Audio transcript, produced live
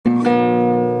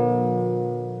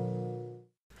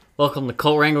Welcome to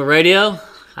Colt Wrangler Radio.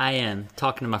 I am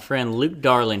talking to my friend Luke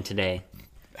Darling today.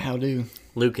 How do?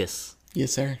 Lucas.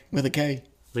 Yes, sir. With a K.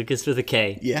 Lucas with a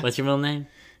K. Yeah. What's your middle name?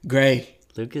 Gray.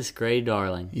 Lucas Gray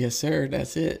Darling. Yes, sir.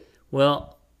 That's it.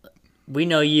 Well, we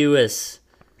know you as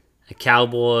a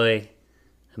cowboy,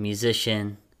 a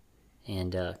musician,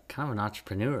 and kind of an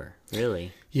entrepreneur,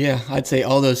 really. Yeah, I'd say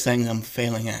all those things I'm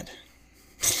failing at.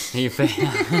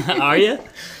 Are you?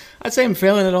 I'd say I'm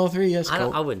failing at all three, yes, I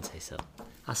Colt. wouldn't say so.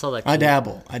 I saw that. I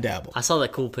dabble. I saw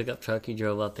that cool pickup truck you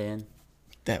drove up in.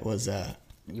 That was,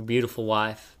 Your beautiful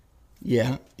wife.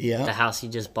 yeah. The house you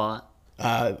just bought.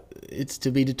 It's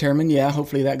to be determined, yeah.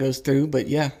 Hopefully that goes through, but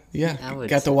yeah. I would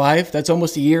Got the wife. That's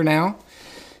almost a year now.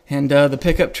 And the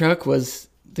pickup truck was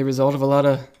the result of a lot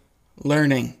of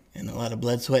learning and a lot of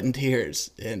blood, sweat, and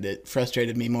tears. And it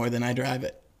frustrated me more than I drive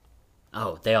it.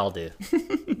 Oh, they all do.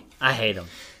 I hate them.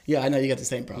 Yeah, I know you got the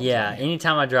same problem. Yeah,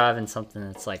 anytime I drive in something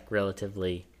that's like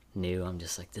relatively new, I'm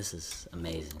just like, this is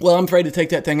amazing. Well, I'm afraid to take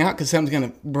that thing out because something's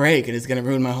going to break and it's going to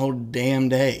ruin my whole damn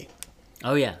day.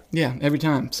 Oh, yeah. Yeah, every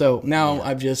time. So now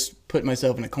I've just put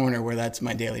myself in a corner where that's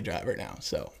my daily driver now.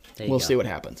 So we'll see what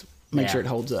happens. Make sure it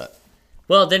holds up.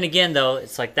 Well, then again, though,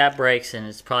 it's like that breaks and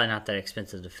it's probably not that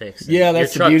expensive to fix. And yeah,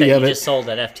 that's the beauty of it. Your truck of that it. you just sold,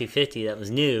 that F-250 that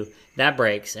was new, that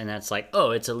breaks and that's like,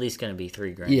 oh, it's at least going to be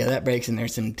 $3,000. Yeah, that breaks and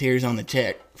there's some tears on the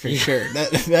check for sure.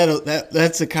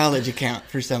 That's a college account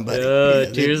for somebody.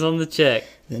 Tears on the check.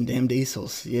 Them damn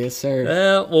diesels. Yes, sir.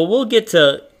 Well, we'll get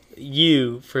to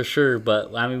you for sure,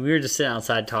 but I mean, we were just sitting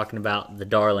outside talking about the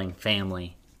Darling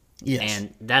family. Yes.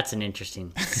 And that's an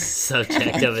interesting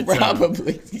subject of its own.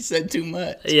 Probably. You said too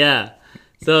much. Yeah.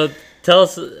 So tell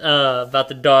us about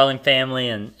the Darling family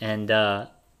and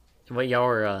what y'all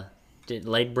were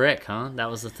laid brick, huh? That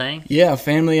was the thing? Yeah,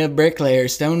 family of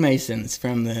bricklayers, stonemasons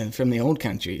from the old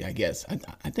country, I guess.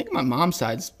 I think my mom's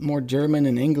side's more German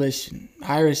and English and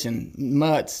Irish and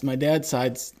Mutts. My dad's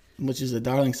side's, which is the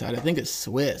Darling side, I think it's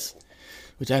Swiss,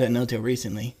 which I didn't know till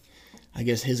recently. I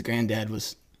guess his granddad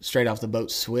was straight off the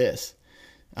boat Swiss,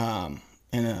 and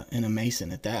a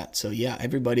mason at that. So yeah,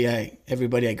 everybody I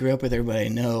grew up with, everybody I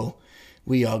know,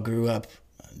 we all grew up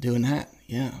doing that.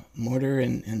 Yeah, mortar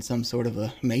and some sort of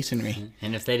a masonry.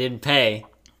 And if they didn't pay,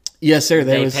 yes, sir,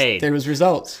 there was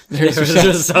results. There was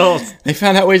results. They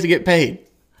found out ways to get paid.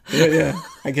 Yeah.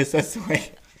 I guess that's the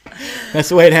way. That's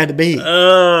the way it had to be.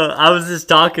 I was just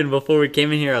talking before we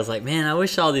came in here. I was like, man, I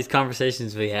wish all these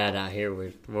conversations we had out here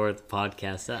were the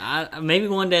podcast. Maybe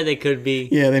one day they could be.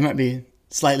 Yeah, they might be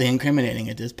slightly incriminating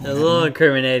at this point. A little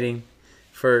incriminating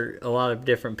for a lot of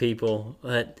different people.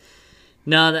 But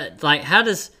no, that like how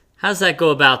does that go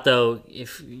about though?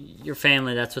 If your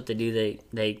family, that's what they do.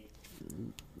 They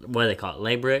what do they call it?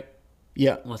 Lay brick.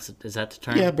 Yeah. Is that the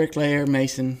term? Yeah, bricklayer,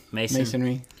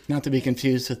 masonry. Not to be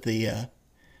confused with the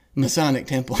Masonic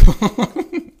temple.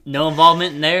 No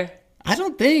involvement in there? I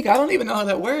don't even know how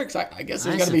that works. I guess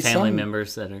there's got to be some family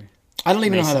members that are. I don't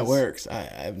even Masons. know how that works. I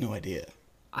have no idea.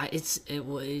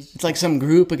 It's like some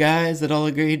group of guys that all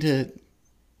agreed to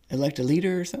elect a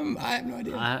leader or something. I have no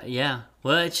idea. Yeah.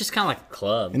 Well, it's just kind of like a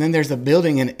club. And then there's a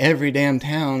building in every damn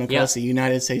town across the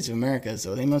United States of America,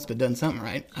 so they must have done something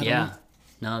right. I don't know.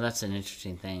 No, that's an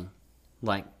interesting thing.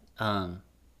 Like, I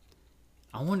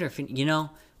wonder if,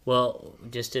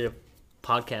 just did a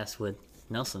podcast with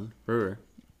Nelson Brewer,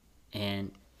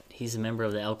 and he's a member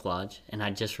of the Elk Lodge, and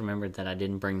I just remembered that I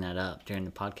didn't bring that up during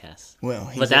the podcast.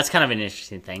 Well, but that's kind of an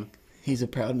interesting thing. He's a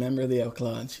proud member of the Elk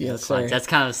Lodge. Yes, sir. That's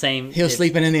kind of the same. He'll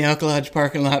sleep in the Elk Lodge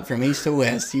parking lot from east to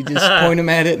west. You just point him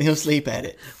at it, and he'll sleep at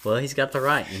it. Well, he's got the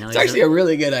right. It's actually a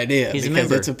really good idea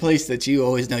because it's a place that you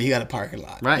always know you got a parking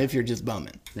lot, right? If you're just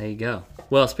bumming. There you go.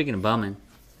 Well, speaking of bumming,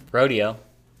 rodeo.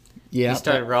 Yeah. You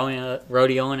started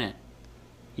rodeoing at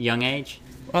a young age?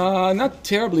 Not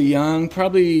terribly young.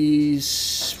 Probably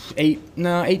 18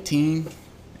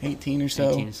 or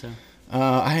so. 18 or so.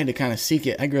 I had to kind of seek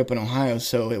it. I grew up in Ohio,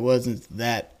 so it wasn't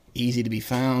that easy to be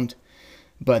found.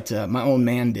 But my old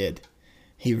man did.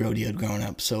 He rodeoed growing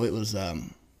up, so it was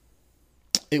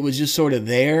just sort of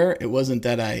there. It wasn't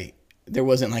that there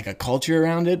wasn't like a culture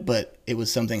around it, but it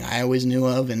was something I always knew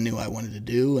of and knew I wanted to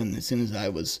do. And as soon as I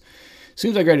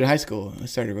graduated high school, I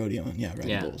started rodeoing. Yeah,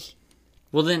 riding bulls.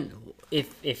 Well, then,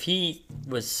 if he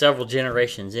was several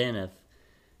generations in of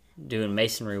doing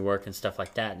masonry work and stuff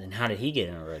like that, then how did he get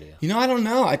in a rodeo? I don't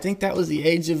know. I think that was the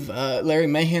age of Larry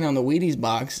Mahan on the Wheaties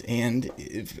box, and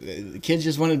the kids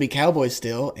just wanted to be cowboys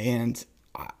still, and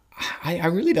I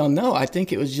really don't know. I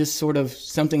think it was just sort of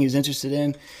something he was interested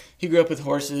in. He grew up with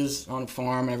horses on a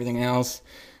farm and everything else.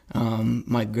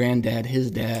 My granddad,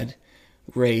 his dad,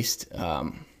 raced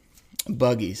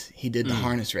buggies. He did the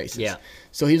harness races. Yeah.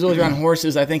 So he was always around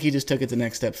horses. I think he just took it the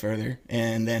next step further.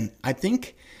 And then I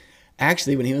think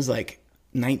actually when he was like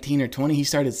 19 or 20, he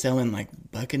started selling like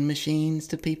bucking machines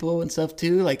to people and stuff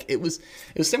too. Like it was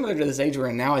similar to this age we're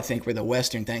in now, I think, where the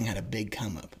Western thing had a big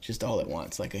come up just all at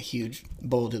once, like a huge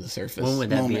bowl to the surface. When would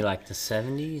that moment. be, like the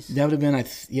 70s? That would have been, the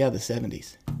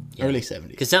 70s, early 70s.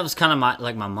 Because that was kind of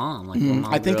my mom. Like when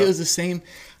Mom I think grew it was up. the same.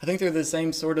 I think they're the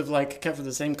same sort of like cut from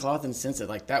the same cloth in the sense that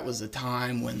like that was a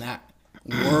time when that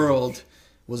world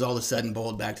was all of a sudden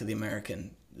bowled back to the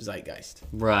American zeitgeist,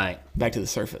 Right. back to the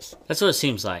surface. That's what it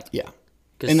seems like. Yeah.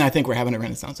 'Cause And I think we're having a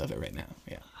renaissance of it right now.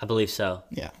 Yeah. I believe so.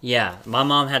 Yeah. Yeah, my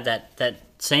mom had that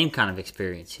same kind of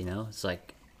experience. You know, it's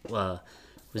like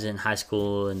was in high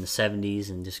school in the 70s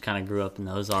and just kind of grew up in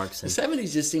the Ozarks. The And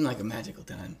 70s just seemed like a magical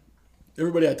time.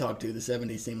 Everybody I talked to, the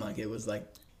 70s seemed like it was like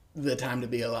the time to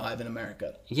be alive in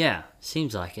America. yeah,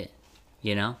 seems like it.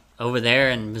 You know, over there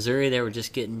in Missouri, they were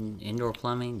just getting indoor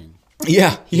plumbing and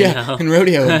Yeah. Yeah. know? And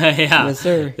rodeo. yeah, Yes,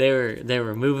 sir. They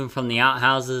were moving from the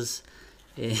outhouses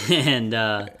and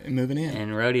Moving in.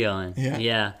 and rodeoing. Yeah.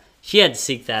 Yeah. She had to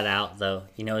seek that out though.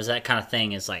 You know, it was that kind of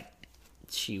thing. It's like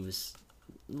she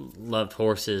loved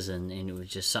horses and it was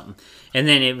just something. And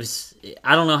then it was,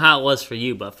 I don't know how it was for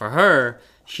you, but for her,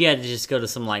 she had to just go to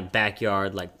some like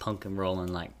backyard, like pumpkin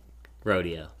rolling, like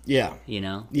rodeo, Yeah. you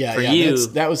know? Yeah, For yeah, you,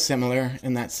 that was similar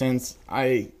in that sense.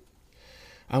 I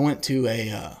went to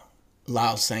a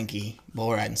Lyle Sankey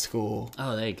bull riding school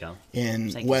oh, there you go.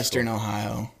 in Sankey Western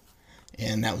Ohio,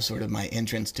 and that was sort of my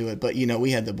entrance to it. But you know,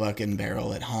 we had the buck and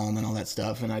barrel at home and all that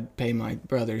stuff, and I'd pay my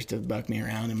brothers to buck me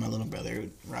around, and my little brother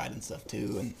would ride and stuff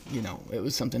too. And you know, it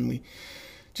was something we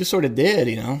just sort of did.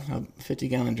 You know, a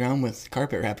 50-gallon drum with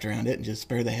carpet wrapped around it, and just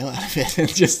spur the hell out of it, and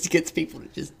just gets people to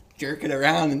just jerk it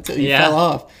around until you Yeah. fell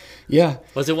off. Yeah.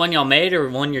 Was it one y'all made or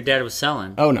one your dad was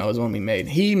selling? Oh no, it was one we made.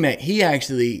 He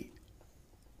actually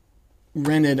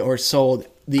rented or sold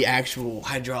the actual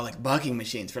hydraulic bucking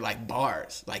machines for like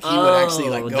bars. Like he would actually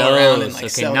like go around and like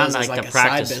those. Okay, sell not those as like like the a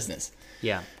practice. side business.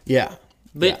 Yeah. Yeah.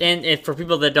 But and for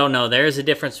people that don't know, there is a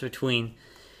difference between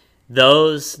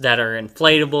those that are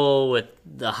inflatable with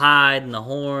the hide and the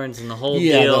horns and the whole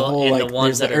Yeah, deal, the whole and like the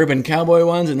ones there's that the are urban cowboy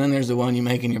ones, and then there's the one you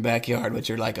make in your backyard, which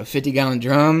are like a 50-gallon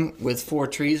drum with 4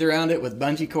 trees around it with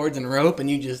bungee cords and rope, and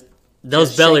you just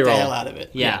those belly shake the roll hell out of it.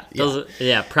 Yeah, those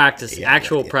practice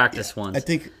actual practice ones. I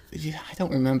think I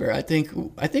don't remember. I think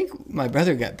my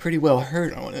brother got pretty well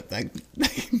hurt on it. Like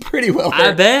pretty well hurt.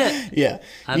 I bet. Yeah.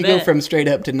 I You go bet. from straight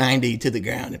up to 90 to the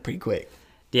ground pretty quick.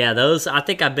 Yeah, those I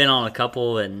think I've been on a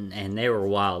couple and they were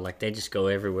wild. Like they just go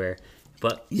everywhere.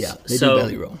 But Yeah, they so do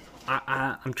belly roll.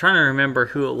 I'm trying to remember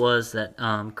who it was that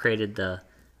created the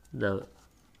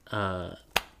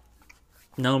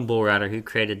known bull rider who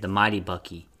created the Mighty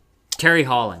Bucky. Terry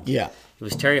Holland. Yeah. It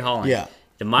was Terry Holland. Yeah.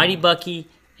 The Mighty Bucky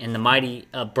and the Mighty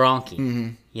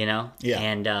Bronchi. You know? Yeah.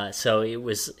 And so it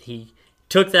was, he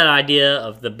took that idea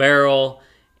of the barrel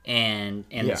and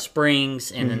Yeah. the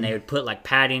springs, and then they would put like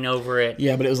padding over it.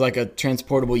 Yeah, but it was like a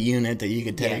transportable unit that you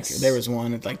could take. Yes. There was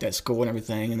one at like that school and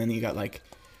everything, and then you got like,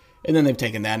 and then they've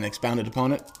taken that and expounded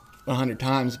upon it 100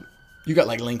 times. You got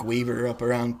like Link Weaver up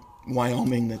around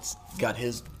Wyoming that's got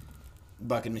his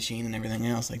bucking machine and everything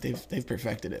else. Like they've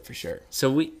perfected it for sure. So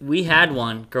we had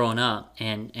one growing up,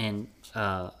 and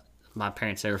my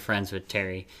parents, they were friends with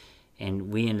Terry,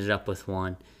 and we ended up with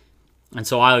one, and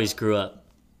so I always grew up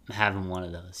having one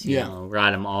of those. You Yeah. know,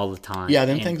 ride them all the time. Yeah,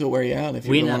 them And things will wear you out if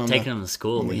we you're ended going up on taking the, them to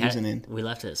school. on the We using end. we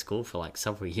left it at school for like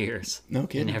several years. No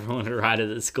kidding. And everyone would ride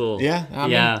it at school. Yeah, I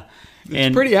mean, yeah.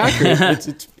 It's pretty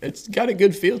accurate. It's got a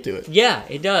good feel to it. Yeah,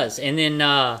 it does. And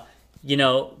then you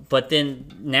know, but then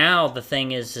now the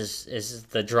thing is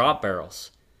the drop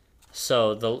barrels.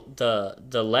 So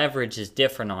the leverage is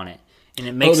different on it, and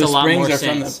it makes the a lot more springs are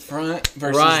sense. from the front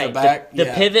versus Right. the back. The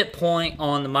Yeah. pivot point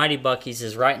on the Mighty Buckies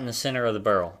is right in the center of the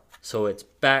barrel. So it's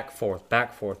back, forth,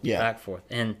 Yeah. back, forth.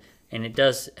 And it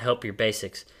does help your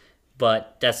basics.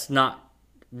 But that's not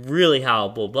really how a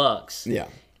bull bucks. Yeah.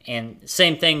 And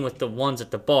same thing with the ones at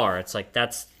the bar. It's like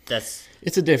that's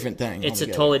It's a different thing. it's a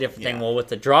altogether. totally different thing. Yeah. Well, with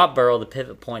the drop barrel, the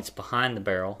pivot point's behind the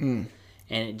barrel. And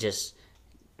it just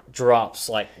drops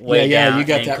like way down. You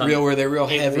got and that comes- real where they're real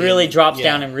it heavy. really drops Yeah.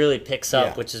 down and really picks up,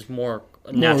 Yeah. which is more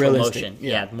natural realistic, motion.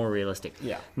 yeah. More realistic.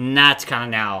 Yeah. And that's kind of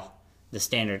now the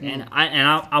standard. And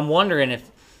I'm wondering if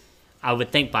I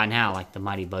would think by now like the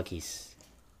Mighty Bucky's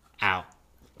out.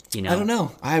 You know, I don't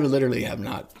know. I literally have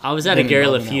not. I was at a been Gary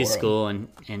involved in that LeFew world. school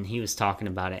and he was talking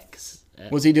about it because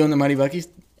Was he doing the Mighty Buckies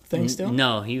thing still?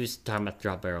 no, he was talking about the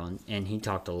drop barrel and he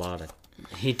talked a lot of.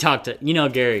 He talked to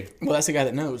Gary. Well, that's the guy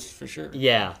that knows for sure.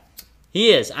 Yeah,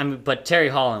 He is. I mean, but Terry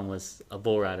Holland was a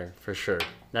bull rider for sure.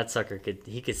 That sucker could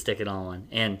stick it on one.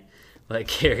 And but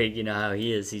Gary, you know how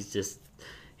he is.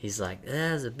 He's like,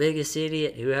 that's the biggest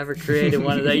idiot who ever created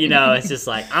one of those. You know, it's just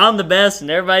like, I'm the best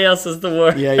and everybody else is the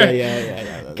worst.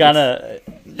 Yeah. Kind of.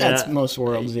 That's most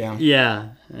worlds, yeah.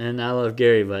 Yeah, and I love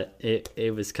Gary, but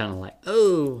it was kind of like,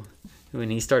 oh, when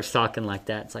he starts talking like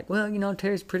that, it's like, well, you know,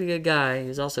 Terry's a pretty good guy.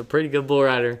 He's also a pretty good bull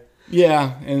rider.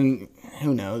 Yeah, and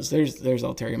who knows? There's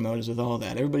ulterior motives with all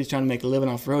that. Everybody's trying to make a living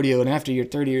off rodeo, and after you're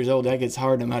 30 years old, that gets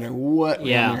hard no matter what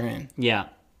realm you're in. Yeah.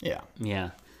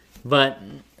 But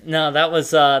no, that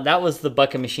was the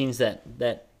bucket machines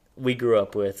that we grew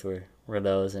up with were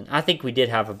those, and I think we did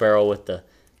have a barrel with the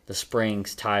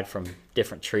springs tied from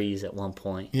different trees at one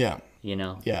point. Yeah. You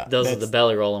know? Yeah. Those are the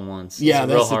belly rolling ones. Yeah,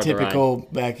 that's the typical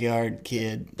backyard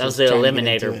kid. That was the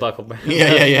Eliminator bucket barrel.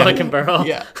 Yeah. Bucket barrel.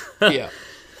 Yeah.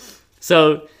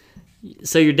 So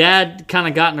your dad kind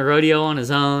of got in a rodeo on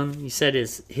his own. You said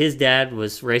his dad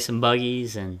was racing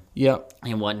buggies and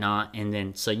whatnot. And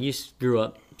then, so you grew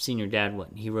up seeing your dad, what,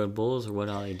 he rode bulls or what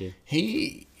all he do?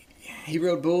 He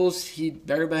rode bulls, he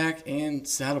bareback, and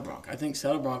saddle bronc. I think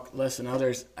saddle bronc less than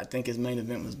others. I think his main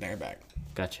event was bareback.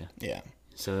 Gotcha. Yeah.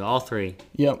 So all three.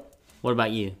 Yep. What about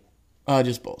you?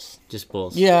 Just bulls. Just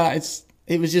bulls. Yeah,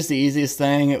 it was just the easiest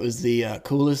thing. It was the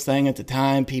coolest thing at the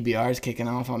time. PBR's kicking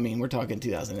off. I mean, we're talking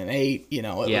 2008. You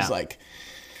know, it was like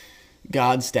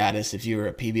God status if you were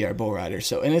a PBR bull rider.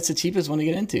 So, and it's the cheapest one to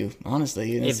get into,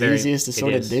 honestly. And it's the easiest to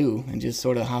sort of do and just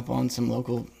sort of hop on some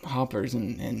local hoppers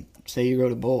and say you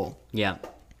rode a bull. Yeah.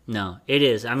 No, it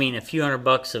is. I mean, a few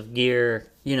 $100 of gear,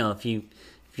 you know, if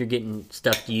you're getting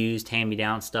stuff used,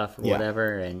 hand-me-down stuff or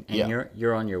whatever, and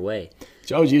you're on your way.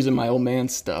 So I was using my old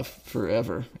man's stuff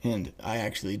forever, and I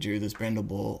actually drew this Brindle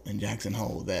bull in Jackson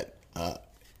Hole that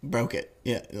broke it.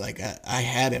 Yeah, like I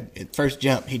had him at first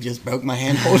jump. He just broke my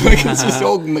handhold against this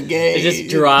old Magay. It's just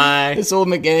dry. This old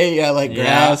Magay,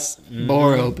 grass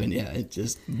bore open. Yeah, it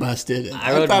just busted. And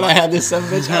I thought I had this son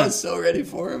of a bitch. I was so ready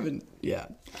for him, and yeah.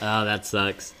 Oh, that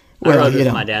sucks. Well, I rode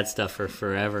with my dad's stuff for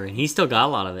forever, and he still got a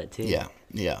lot of it too.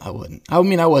 Yeah, I wouldn't. I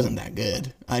mean, I wasn't that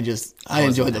good. I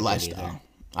enjoyed the lifestyle.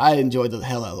 I enjoyed the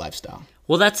hell out of lifestyle.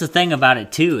 Well, that's the thing about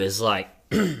it too, is like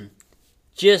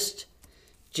just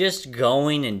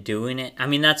going and doing it. I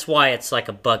mean, that's why it's like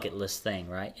a bucket list thing,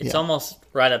 right? It's almost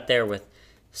right up there with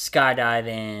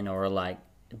skydiving or like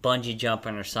bungee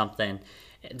jumping or something.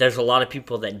 There's a lot of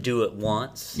people that do it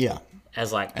once. Yeah.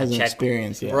 As like an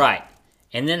experience, yeah. Right.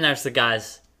 And then there's the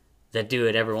guys that do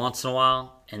it every once in a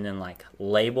while and then like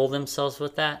label themselves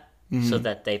with that so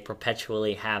that they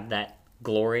perpetually have that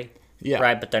glory. Yeah.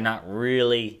 Right, but they're not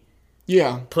really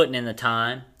putting in the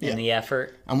time and the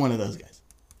effort. I'm one of those guys.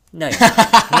 No, you're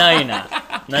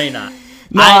not. No, you're not.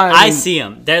 No, I see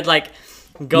them. They're like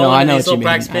going to these little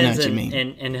practice pins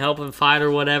and helping fight or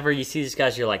whatever. You see these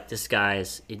guys, you're like, this guy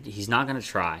he's not going to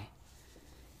try.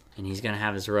 And he's going to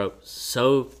have his rope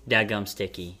so daggum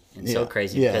sticky and so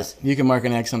crazy because you can mark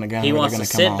an X on the ground. He wants to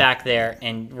sit back there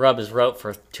and rub his rope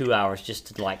for 2 hours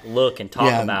just to like look and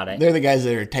talk about it. They're the guys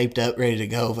that are taped up, ready to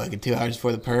go fucking 2 hours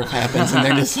before the perf happens, and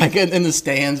they're just like in the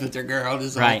stands with their girl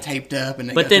just all taped up.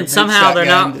 And but then somehow they're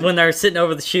not, when they're sitting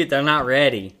over the chute, they're not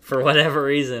ready for whatever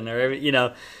reason or, you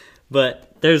know.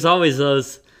 But there's always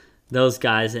those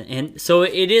guys. And so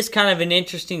it is kind of an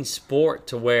interesting sport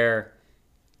to where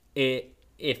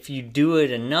if you do it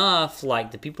enough,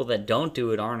 like the people that don't do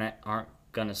it aren't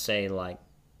gonna say like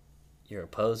you're a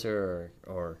poser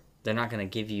or they're not gonna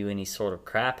give you any sort of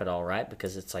crap at all, right?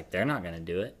 Because it's like they're not gonna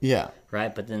do it,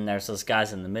 right? But then there's those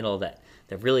guys in the middle that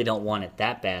really don't want it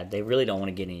that bad. They really don't want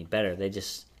to get any better. They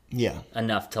just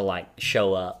enough to like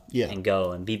show up and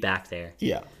go and be back there.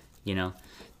 Yeah, you know,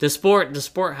 the sport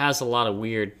has a lot of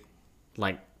weird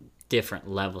like different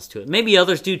levels to it. Maybe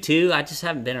others do too. I just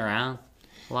haven't been around.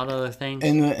 A lot of other things.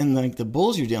 And like the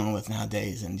bulls you're dealing with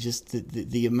nowadays and just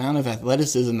the amount of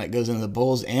athleticism that goes into the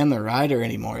bulls and the rider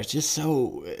anymore, it's just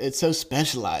so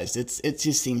specialized. It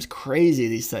just seems crazy,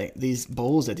 these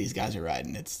bulls that these guys are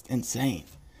riding. It's insane.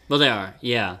 Well, they are,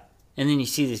 yeah. And then you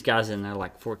see these guys and they're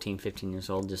like 14, 15 years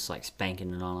old just like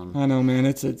spanking it on them. I know, man.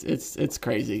 It's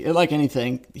crazy. Like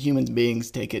anything, human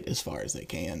beings take it as far as they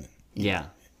can. Yeah.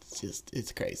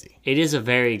 It's crazy. It is a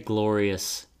very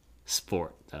glorious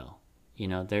sport, though. You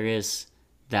know, there is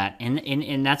that,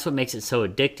 and that's what makes it so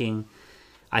addicting,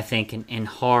 I think, and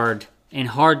hard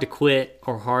to quit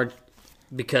or hard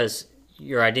because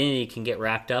your identity can get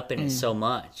wrapped up in it so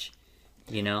much,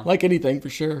 you know? Like anything,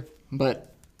 for sure.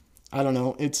 But, I don't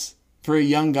know, it's, for a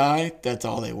young guy, that's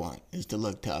all they want, is to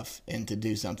look tough and to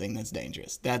do something that's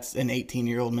dangerous. That's an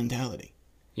 18-year-old mentality.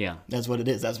 Yeah. That's what it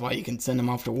is. That's why you can send them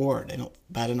off to war. They don't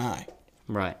bat an eye.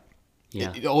 Right.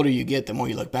 Yeah. The older you get, the more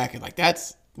you look back and like,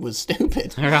 that's was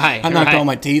stupid. Right. I knocked right. all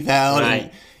my teeth out.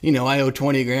 Right. And, I owe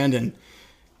 $20,000 in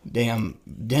damn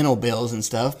dental bills and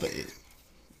stuff, but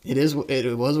it was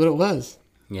what it was.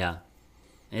 Yeah.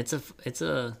 It's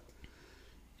a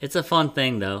fun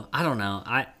thing though. I don't know.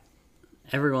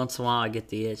 Every once in a while I get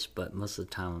the itch, but most of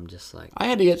the time I'm just like, I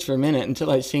had the itch for a minute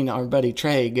until I seen our buddy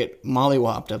Trey get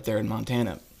mollywopped up there in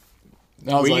Montana.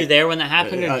 Were you there when that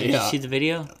happened, or did yeah. you see the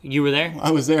video? You were there?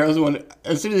 I was there. I was the one.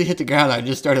 As soon as he hit the ground, I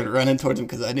just started running towards him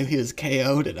because I knew he was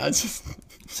KO'd, and I just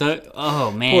So,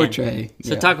 oh man, poor Trey.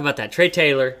 So Yeah. talk about that. Trey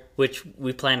Taylor, which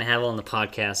we plan to have on the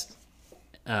podcast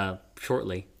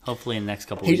shortly, hopefully in the next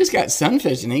couple He weeks. just got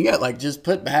sunfish, and he got just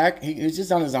put back. He was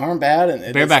just on his arm bad,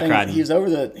 and Bareback riding. He was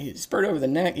he spurred over the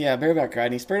neck. Yeah, bareback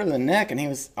riding. He spurred over the neck, and he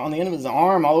was on the end of his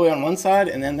arm all the way on one side,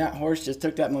 and then that horse just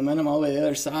took that momentum all the way to the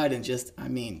other side, and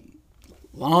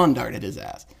lawn darted his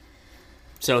ass.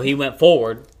 So he went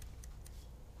forward.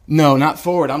 No, not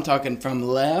forward. I'm talking from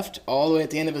left all the way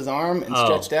at the end of his arm and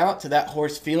stretched out to that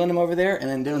horse feeling him over there, and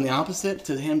then doing the opposite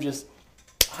to him just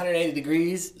 180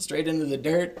 degrees straight into the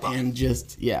dirt and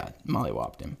just,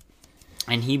 mollywopped him.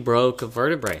 And he broke a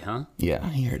vertebrae, huh? Yeah,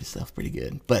 he hurt himself pretty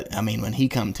good. But, I mean, when he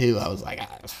come to, I was like,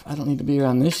 I don't need to be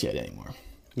around this shit anymore.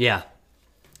 Yeah.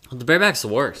 Well, the bareback's the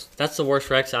worst. That's the worst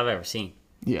wrecks I've ever seen.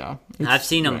 Yeah. I've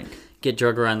seen them get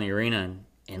drug around the arena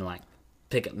and like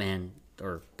pickup men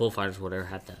or bullfighters or whatever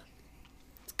had to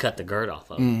cut the girth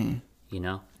off of them,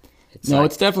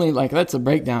 It's definitely like, that's a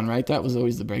breakdown, right? That was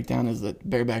always the breakdown, is that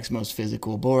bareback's most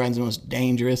physical, bull ride's most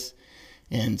dangerous,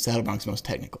 and saddlebronk's most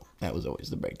technical. That was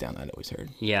always the breakdown I'd always heard.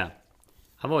 Yeah.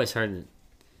 I've always heard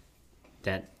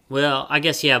that, well, I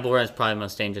guess, bull ride's probably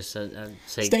most dangerous.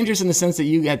 It's dangerous in the sense that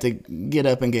you got to get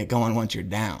up and get going once you're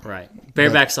down. Right.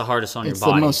 Bareback's the hardest on your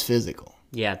body. It's the most physical.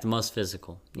 Yeah, the most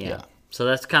physical. Yeah. Yeah. So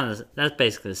that's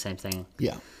basically the same thing.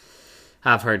 Yeah.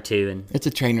 I've heard too, and it's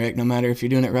a train wreck no matter if you're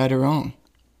doing it right or wrong.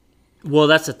 Well,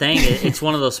 that's the thing. It's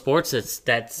one of those sports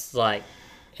that's like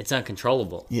it's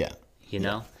uncontrollable. Yeah.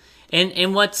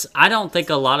 And what's I don't think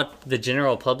a lot of the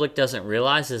general public doesn't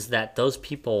realize is that those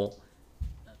people,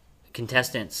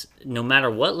 contestants, no matter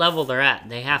what level they're at,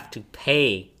 they have to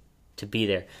pay to be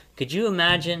there. Could you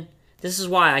imagine? This is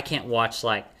why I can't watch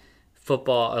like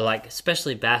football or like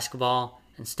especially basketball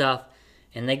and stuff,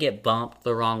 and they get bumped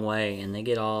the wrong way and they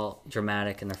get all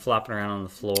dramatic and they're flopping around on the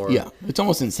floor. Yeah, it's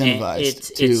almost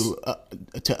incentivized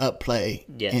to upplay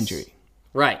injury.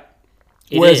 Right.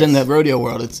 Whereas in the rodeo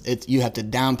world, it's you have to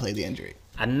downplay the injury.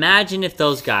 Imagine if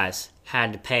those guys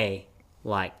had to pay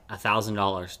like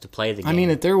 $1,000 to play the game. I mean,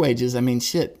 at their wages,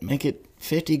 shit, make it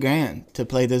 $50,000 to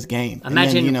play this game.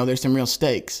 Imagine, and then, there's some real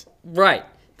stakes. Right.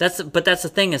 That's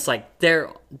the thing. It's like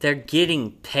they're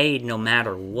getting paid no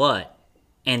matter what,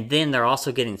 and then they're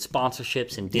also getting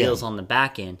sponsorships and deals on the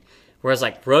back end. Whereas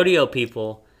like rodeo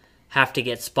people have to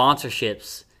get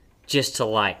sponsorships just to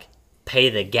like pay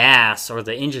the gas or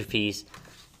the injury fees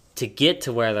to get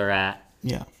to where they're at.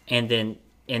 Yeah. And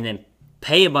then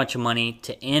pay a bunch of money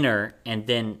to enter, and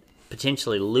then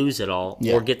potentially lose it all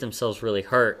or get themselves really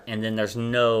hurt, and then there's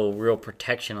no real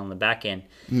protection on the back end.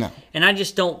 No. And I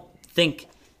just don't think.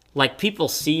 Like, people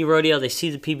see rodeo, they see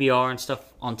the PBR and stuff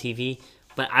on TV,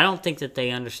 but I don't think that they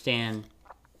understand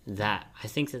that. I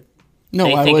think that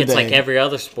they think it's like every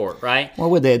other sport, right? Why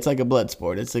would they? It's like a blood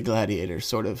sport. It's a gladiator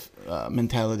sort of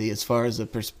mentality as far as the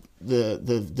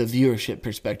viewership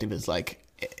perspective is like,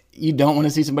 you don't want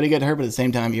to see somebody get hurt, but at the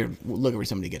same time, you're looking for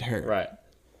somebody to get hurt. Right.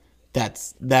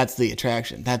 That's the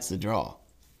attraction. That's the draw.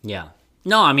 Yeah.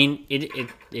 No, I mean,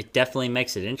 it definitely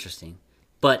makes it interesting.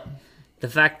 But the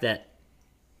fact that,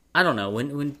 I don't know,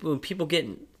 when people get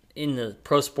in the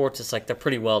pro sports, it's like they're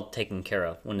pretty well taken care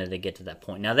of when they get to that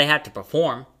point. Now, they have to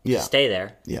perform to stay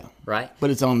there. Yeah. Right?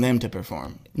 But it's on them to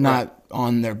perform, not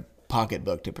on their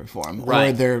pocketbook to perform.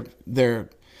 Right. Or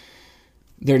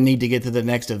their need to get to the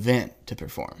next event to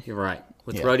perform. You're right.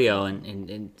 With rodeo,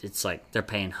 and it's like they're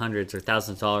paying hundreds or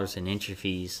thousands of dollars in entry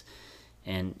fees,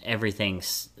 and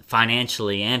everything's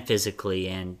financially and physically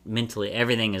and mentally,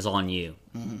 everything is on you,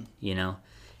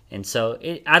 And so,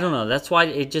 I don't know. That's why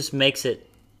it just makes it,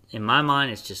 in my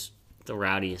mind, it's just the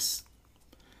rowdiest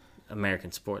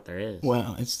American sport there is.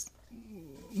 Well,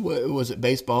 was it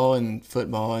baseball and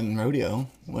football and rodeo?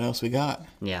 What else we got?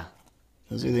 Yeah.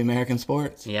 Those are the American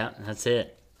sports. Yeah, that's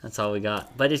it. That's all we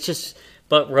got.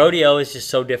 But rodeo is just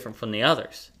so different from the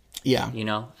others. Yeah. True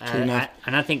enough.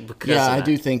 And I think because I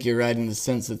do think you're right in the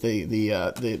sense that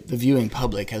the viewing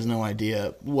public has no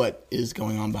idea what is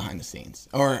going on behind the scenes,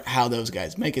 or how those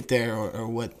guys make it there, or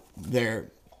what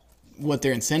their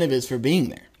incentive is for being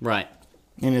there. Right.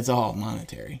 And it's all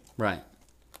monetary. Right.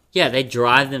 Yeah, they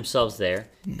drive themselves there,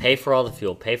 pay for all the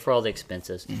fuel, pay for all the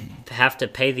expenses, have to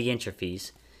pay the entry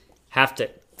fees, have to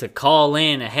call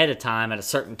in ahead of time at a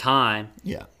certain time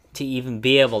Yeah. to even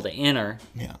be able to enter.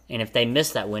 Yeah. And if they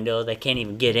miss that window, they can't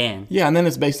even get in. Yeah, and then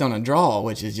it's based on a draw,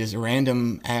 which is just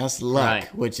random ass luck,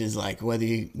 Right. which is like whether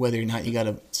or not you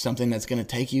got something that's going to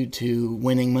take you to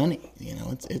winning money. You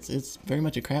know, it's very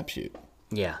much a crapshoot.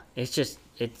 Yeah, it's just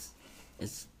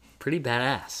it's pretty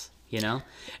badass, you know.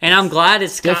 And I'm glad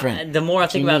it's different. The more I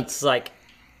think about it, unique. it's like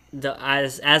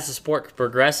as the sport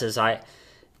progresses,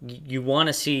 you want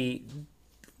to see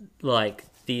like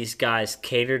these guys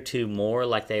cater to more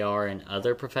like they are in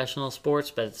other professional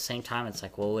sports, but at the same time, it's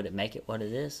like, well, would it make it what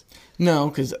it is? No,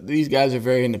 because these guys are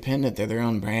very independent. They're their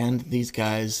own brand. These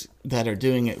guys that are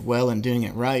doing it well and doing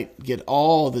it right get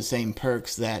all the same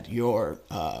perks that your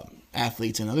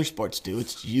athletes in other sports do.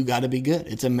 It's you got to be good.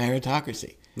 It's a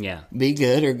meritocracy. Yeah, Be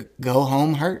good or go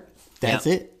home hurt. That's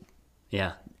Yep. it.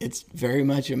 yeah, It's very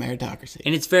much a meritocracy.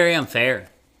 and it's very unfair.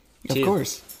 Of too,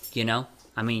 course. you know.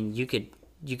 I mean, you could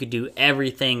do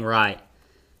everything right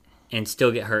and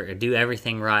still get hurt, or do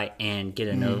everything right and get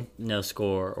a no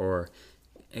score, or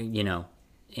you know,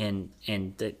 and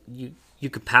you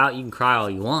could pout, you can cry all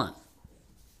you want,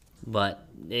 but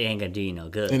it ain't gonna do you no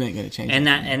good. It ain't gonna change. And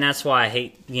anything. that's why I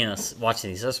hate, you know,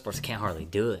 watching these other sports. I can't hardly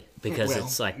do it because Well,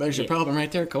 it's like there's your problem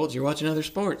right there, Colt. You're watching other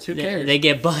sports. Who cares? they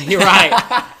get you're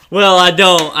right. Well, I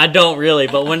don't really,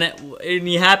 but when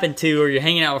you happen to, or you're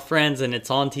hanging out with friends and it's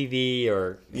on TV,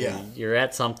 or Yeah. you're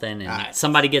at something and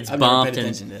somebody gets I've never bumped paid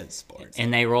attention to sports.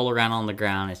 and they roll around on the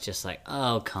ground, it's just like,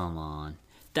 oh, come on.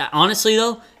 That honestly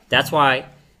though, that's why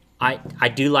I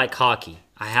do like hockey.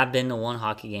 I have been to one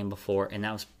hockey game before, and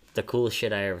that was the coolest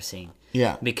shit I ever seen.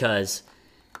 Yeah. Because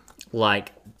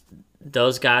like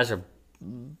those guys are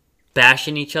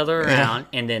bashing each other around,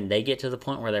 and then they get to the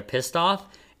point where they're pissed off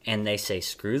and they say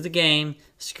screw the game,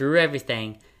 screw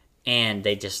everything, and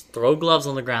they just throw gloves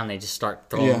on the ground. They just start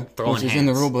throwing which is hands. in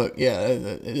the rule book. Yeah,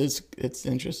 it's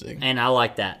interesting. And I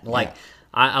like that. Like Yeah.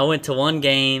 I went to one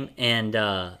game, and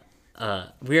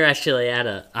we were actually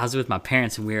I was with my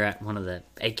parents, and we were at one of the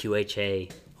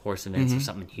AQHA horse events or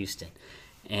something in Houston,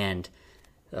 and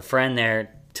a friend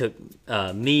there took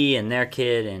me and their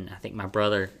kid, and I think my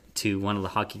brother, to one of the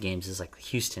hockey games. Is like the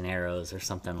Houston Arrows or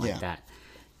something like Yeah. that.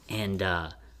 And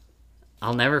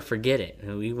I'll never forget it.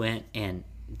 We went, and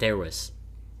there was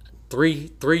three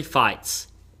fights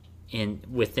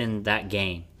within that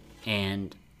game,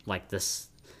 and like the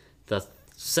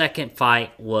second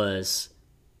fight was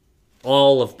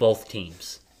all of both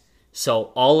teams.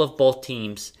 So all of both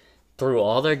teams threw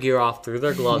all their gear off, threw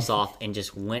their gloves off, and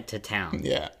just went to town.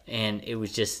 Yeah. And it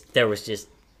was just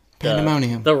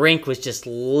Pandemonium. The rink was just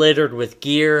littered with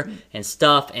gear and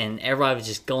stuff, and everybody was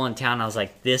just going to town. I was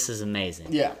like, this is amazing.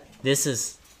 Yeah.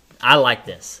 I like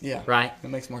this. Yeah. Right? That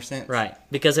makes more sense. Right.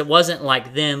 Because it wasn't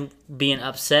like them being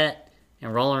upset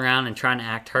and rolling around and trying to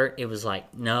act hurt. It was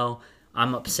like, no,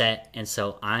 I'm upset, and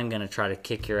so I'm going to try to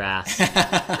kick your ass.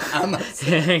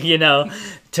 You know,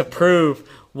 to prove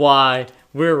why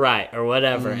we're right or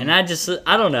whatever. And I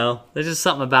don't know. There's just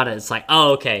something about it. It's like,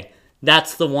 oh, okay,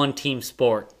 that's the one team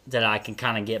sport that I can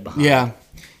kind of get behind. Yeah.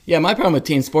 Yeah, my problem with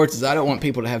team sports is I don't want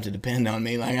people to have to depend on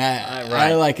me. Like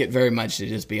I like it very much to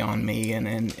just be on me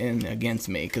and against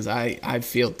me, because I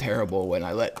feel terrible when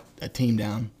I let a team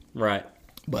down. Right.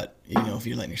 But, you know, if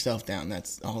you're letting yourself down,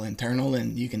 that's all internal,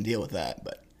 and you can deal with that.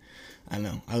 But I don't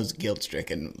know. I was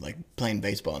guilt-stricken, like, playing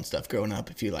baseball and stuff growing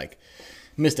up. If you, like,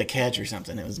 missed a catch or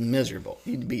something, it was miserable.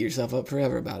 You'd beat yourself up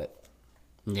forever about it.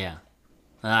 Yeah.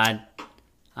 I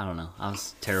don't know. I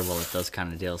was terrible at those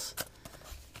kind of deals.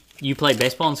 You played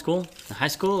baseball in school? In high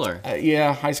school, or?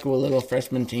 Yeah, high school, little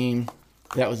freshman team.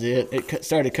 That was it. It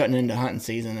started cutting into hunting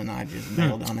season, and I just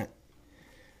bailed on it.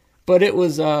 But it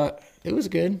was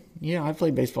good. Yeah, I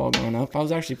played baseball growing up. I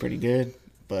was actually pretty good,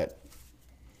 but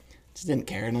just didn't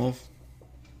care enough.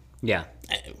 Yeah.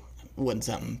 It wasn't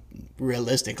something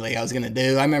realistically I was going to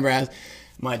do. I remember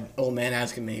my old man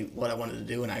asking me what I wanted to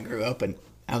do when I grew up, and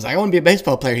I was like, I want to be a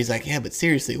baseball player. He's like, yeah, but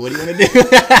seriously, what do you want to do?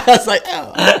 I was like,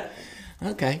 oh,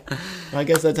 okay. Well, I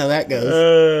guess that's how that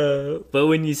goes. But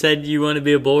when you said you want to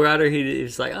be a bull rider, he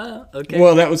was like, oh, okay.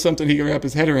 Well, that was something he could wrap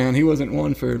his head around. He wasn't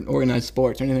one for organized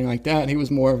sports or anything like that. He was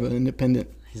more of an independent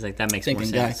He's like, that makes more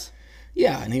thinking guy. sense.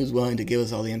 Yeah, and he was willing to give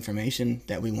us all the information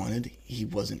that we wanted. He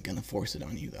wasn't going to force it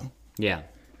on you, though. Yeah.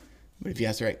 But if you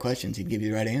asked the right questions, he'd give you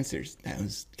the right answers. That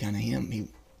was kind of him.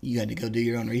 You had to go do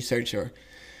your own research or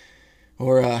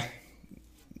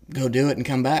go do it and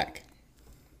come back.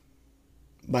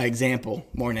 By example,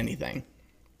 more than anything.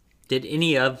 Did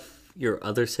any of your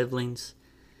other siblings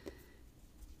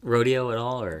rodeo at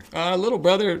all, or? Little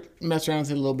brother messed around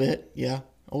with it a little bit. Yeah,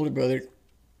 older brother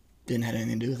didn't have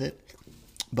anything to do with it.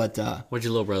 But What'd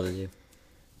your little brother do?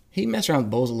 he messed around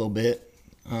with bulls a little bit.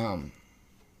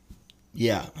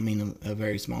 Yeah, I mean a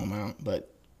very small amount,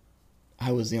 but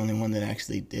I was the only one that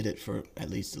actually did it for at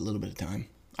least a little bit of time.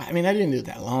 I mean, I didn't do it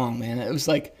that long, man. It was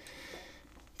like,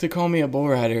 to call me a bull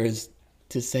rider is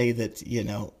to say that,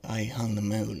 I hung the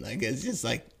moon. Like, it's just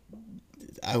like,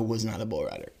 I was not a bull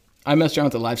rider. I messed around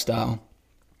with the lifestyle.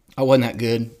 I wasn't that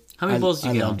good. How many bulls did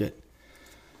you I get loved on? it.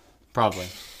 Probably.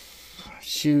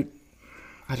 Shoot,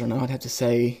 I don't know. I'd have to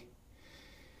say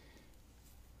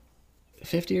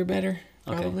 50 or better,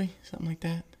 probably. Okay. Something like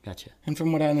that. Gotcha. And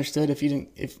from what I understood, if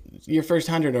your first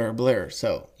 100 are a blur,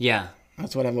 so Yeah.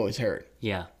 that's what I've always heard.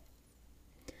 Yeah.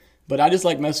 But I just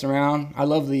like messing around. I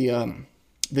love the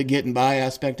getting by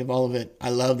aspect of all of it. I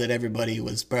love that everybody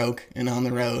was broke and on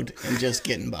the road and just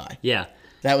getting by. Yeah.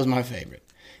 That was my favorite.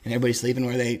 And everybody sleeping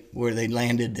where they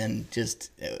landed and just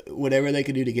whatever they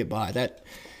could do to get by. That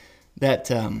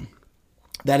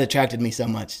attracted me so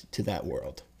much to that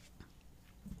world.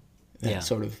 That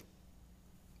sort of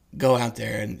go out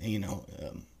there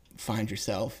and find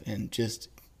yourself and just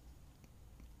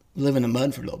live in the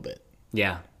mud for a little bit.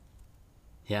 Yeah.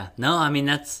 Yeah. No, I mean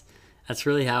that's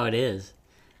really how it is.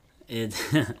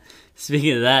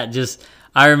 Speaking of that,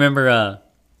 I remember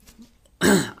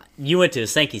you went to a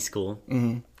Sankey school,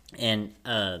 and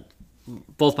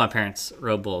both my parents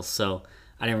rode bulls, so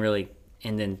I didn't really.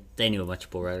 And then they knew a bunch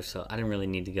of bull riders, so I didn't really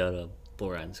need to go to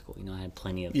bull riding school. I had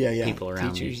plenty of people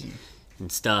around teachers me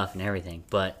and stuff and everything.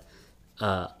 But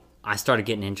I started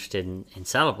getting interested in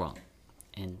saddle bronc,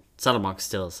 and saddle bronc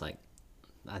still is like,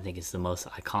 I think it's the most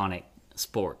iconic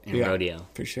sport in rodeo,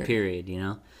 for sure. Period.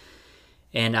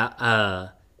 And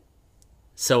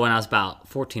so when I was about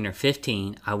 14 or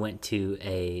 15, I went to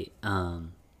a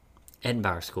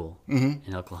Ettenbauer school in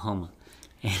Oklahoma,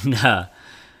 and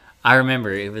I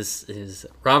remember it was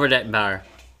Robert Ettenbauer,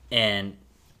 and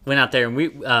went out there,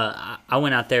 and I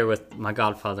went out there with my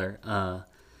godfather,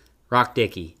 Rock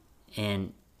Dickey,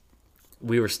 and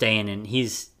we were staying in,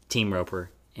 he's team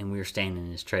roper, and we were staying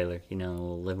in his trailer,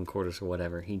 little living quarters or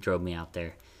whatever. He drove me out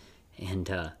there, and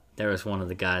there was one of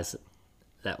the guys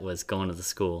that was going to the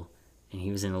school, and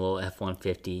he was in a little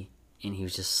F-150, and he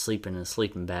was just sleeping in a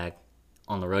sleeping bag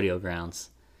on the rodeo grounds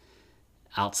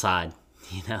outside.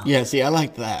 Yeah, see, I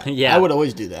like that. Yeah. I would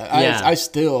always do that. Yeah. I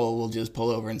still will just pull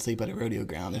over and sleep at a rodeo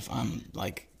ground if I'm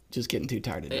like just getting too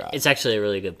tired to drive. It's actually a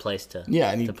really good place to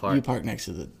and you park. you park next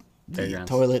to the Fairgrounds.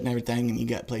 toilet and everything, and you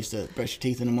got a place to brush your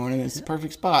teeth in the morning. It's the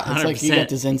perfect spot. It's 100%. like you got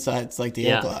this inside. It's like the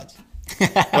Elk Lodge.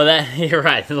 Well, you're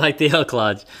right, like the Elk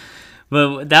Lodge.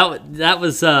 But that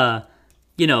was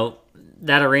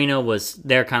that arena was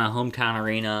their kind of hometown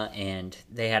arena, and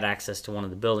they had access to one of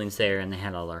the buildings there, and they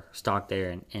had all their stock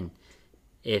there, and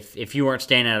if you weren't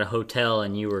staying at a hotel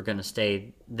and you were going to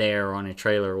stay there or on a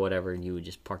trailer or whatever, you would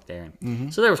just park there.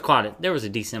 So there was a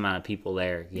decent amount of people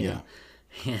there, you know.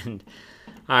 And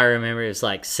I remember it was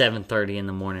like 7:30 in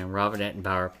the morning. Robert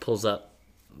Ettenbauer pulls up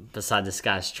beside this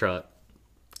guy's truck,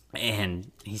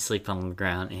 and he's sleeping on the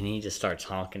ground, and he just starts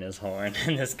honking his horn,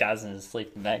 and this guy's in his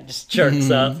sleeping bag just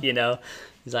jerks up,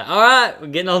 He's like, all right, we're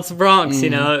getting on some broncs,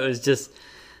 It was just,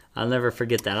 I'll never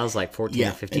forget that. I was like 14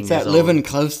 or 15 it's years that old. living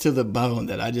close to the bone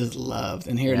that I just loved,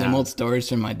 and hearing them Yeah. old stories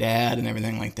from my dad and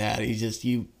everything like that.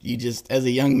 You just as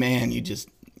a young man,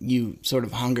 you sort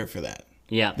of hunger for that.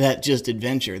 Yeah. That just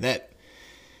adventure, that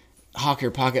hawk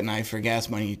your pocket knife for gas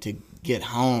money to get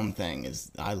home thing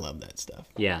I love that stuff.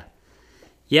 Yeah.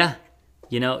 Yeah.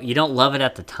 You don't love it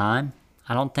at the time,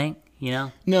 I don't think,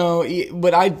 No,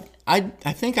 but I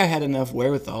think I had enough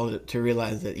wherewithal to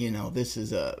realize that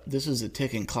this is a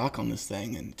ticking clock on this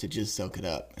thing, and to just soak it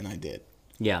up, and I did.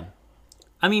 Yeah.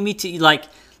 I mean, me too. Like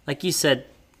you said,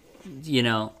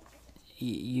 you're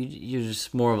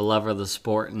just more of a lover of the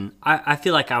sport, and I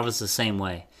feel like I was the same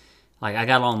way. Like, I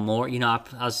got on more,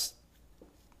 got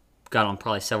on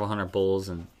probably several hundred bulls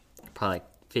and probably like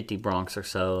 50 broncs or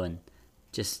so, and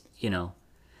just,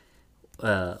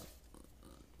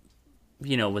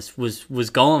 was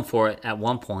going for it at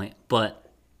one point, but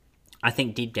I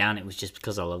think deep down it was just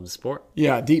because I love the sport.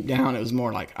 Yeah, deep down it was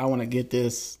more like, I want to get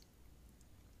this.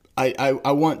 I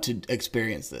want to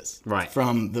experience this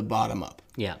from the bottom up.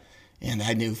 Yeah. And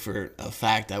I knew for a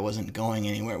fact I wasn't going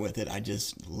anywhere with it. I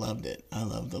just loved it. I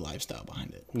loved the lifestyle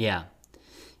behind it. Yeah.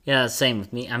 Yeah, same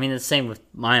with me. I mean, it's the same with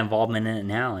my involvement in it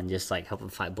now, and just like helping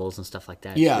fight bulls and stuff like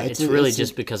that. Yeah, it's really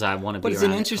just because I want to be around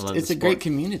it. I love it's the a great sport.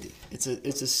 community. It's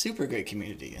a super great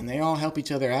community, and they all help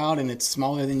each other out, and it's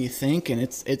smaller than you think, and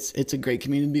it's a great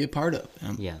community to be a part of.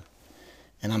 Yeah.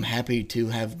 and I'm happy to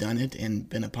have done it and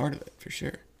been a part of it for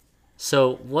sure.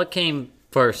 So what came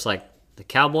first, like the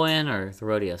cowboying or the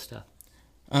rodeo stuff?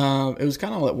 It was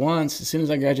kind of all at once. As soon as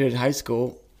I graduated high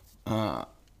school,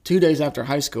 2 days after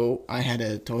high school, I had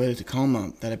a Toyota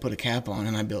Tacoma that I put a cap on,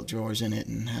 and I built drawers in it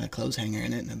and had a clothes hanger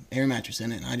in it and an air mattress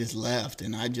in it, and I just left,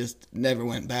 and I just never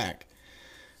went back.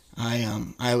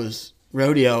 I was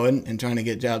rodeoing and trying to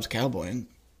get jobs cowboying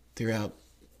throughout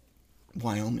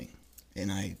Wyoming,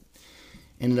 and I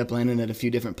ended up landing at a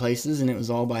few different places, and it was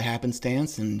all by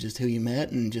happenstance and just who you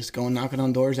met and just going knocking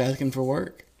on doors asking for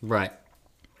work. Right.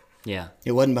 Yeah.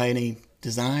 It wasn't by any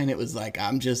design. It was like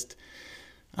I'm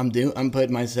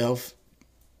putting myself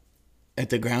at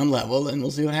the ground level, and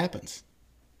we'll see what happens.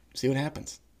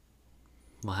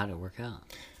 Well, how'd it work out?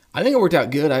 I think it worked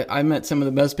out good. I met some of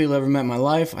the best people I ever met in my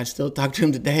life. I still talk to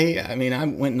them today. I mean, I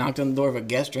went and knocked on the door of a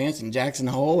guest ranch in Jackson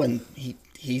Hole, and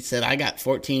he said, I got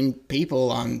 14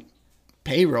 people on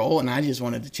payroll, and I just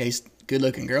wanted to chase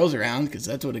good-looking girls around because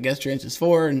that's what a guest ranch is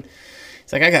for. And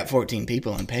it's like, I got 14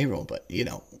 people on payroll, but,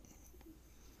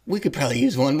 we could probably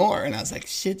use one more. And I was like,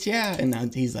 shit, yeah.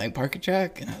 And he's like, park a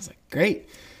truck. And I was like, great.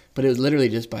 But it was literally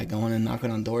just by going and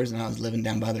knocking on doors, and I was living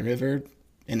down by the river,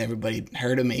 and everybody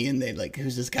heard of me, and they like,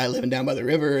 who's this guy living down by the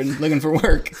river and looking for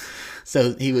work?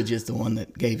 So he was just the one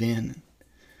that gave in and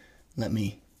let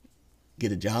me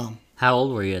get a job. How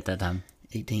old were you at that time?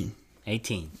 18.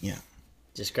 18. Yeah.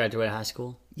 Just graduated high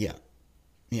school? Yeah.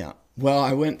 Well,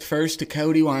 I went first to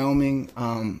Cody, Wyoming.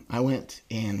 I went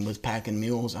and was packing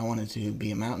mules. I wanted to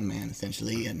be a mountain man,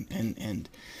 essentially, and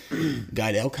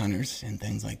guide elk hunters and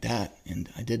things like that. And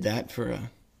I did that for a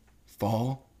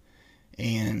fall,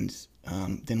 and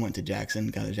then went to Jackson,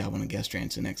 got a job on a guest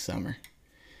ranch the next summer.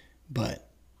 But,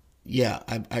 yeah,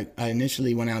 I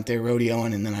initially went out there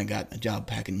rodeoing, and then I got a job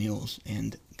packing mules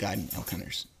and guiding elk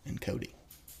hunters in Cody.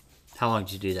 How long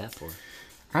did you do that for?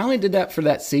 I only did that for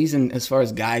that season as far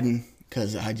as guiding,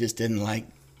 because I just didn't like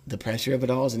the pressure of it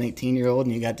all as an 18-year-old,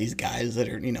 and you got these guys that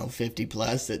are, 50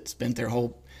 plus that spent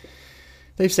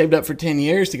they've saved up for 10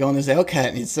 years to go on this elk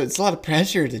hunt, and it's a lot of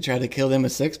pressure to try to kill them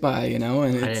with 6x, and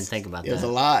I didn't think about that. It was a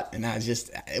lot, and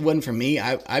it wasn't for me.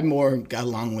 I more got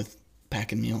along with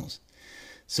packing mules.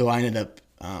 So I ended up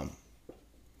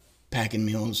packing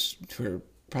mules for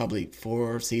probably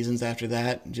 4 seasons after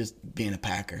that, just being a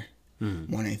packer.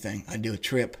 More than anything. I do a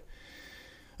trip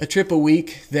a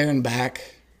week there and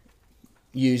back,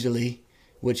 usually,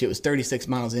 which it was 36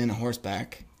 miles in a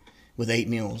horseback with 8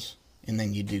 mules, and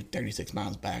then you do 36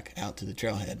 miles back out to the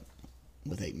trailhead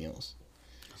with 8 mules.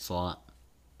 That's a lot.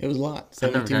 It was a lot.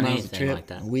 I've never 17 done miles a anything trip like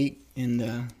that. a week,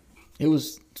 and it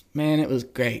was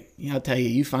great. I'll tell you,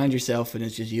 you find yourself and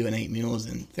it's just you and 8 mules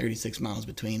and 36 miles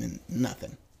between and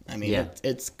nothing. I mean, Yeah.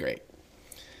 it's great.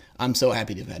 I'm so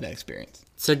happy to have had that experience.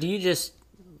 So do you just,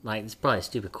 it's probably a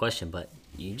stupid question, but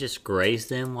you just graze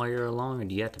them while you're along, or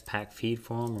do you have to pack feed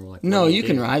for them? Or what No, do you do?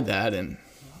 can ride that in,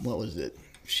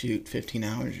 15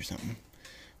 hours or something.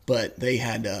 But they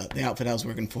had, the outfit I was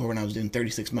working for when I was doing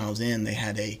 36 miles in, they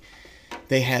had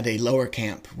a lower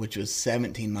camp, which was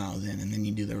 17 miles in, and then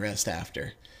you do the rest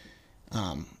after.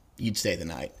 You'd stay the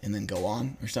night and then go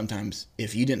on. Or sometimes,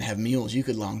 if you didn't have mules, you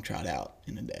could long trot out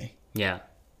in a day. Yeah.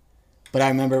 But I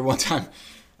remember one time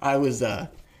I was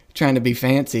trying to be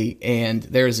fancy, and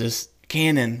there was this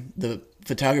Canon, the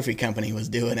photography company, was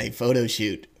doing a photo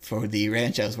shoot for the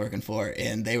ranch I was working for,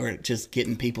 and they were just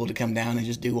getting people to come down and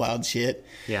just do wild shit.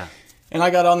 Yeah. And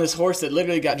I got on this horse that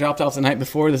literally got dropped off the night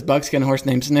before, this buckskin horse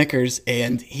named Snickers,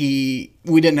 and we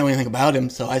didn't know anything about him,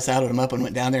 so I saddled him up and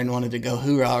went down there and wanted to go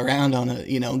hoorah around on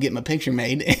get my picture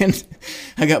made, and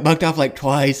I got bucked off like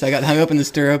twice. I got hung up in the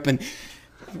stirrup and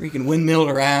freaking windmilled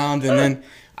around, and then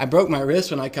I broke my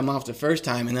wrist when I come off the first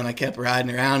time, and then I kept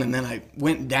riding around, and then I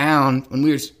went down when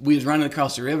we was running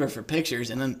across the river for pictures,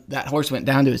 and then that horse went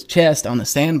down to his chest on the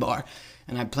sandbar,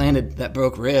 and I planted that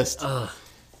broke wrist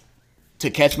to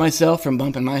catch myself from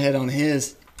bumping my head on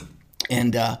his,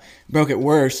 and broke it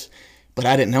worse, but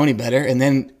I didn't know any better, and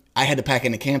then I had to pack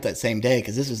into camp that same day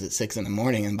because this was at 6 a.m,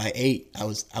 and by 8 I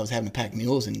was having to pack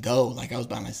mules and go, like I was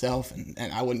by myself, and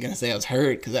I wasn't gonna say I was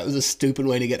hurt because that was a stupid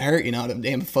way to get hurt, at a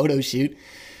damn photo shoot.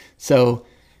 So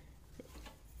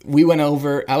we went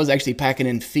over. I was actually packing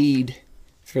in feed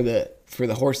for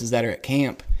the horses that are at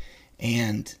camp,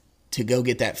 and to go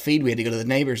get that feed, we had to go to the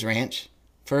neighbor's ranch,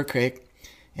 Fur Creek,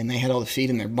 and they had all the feed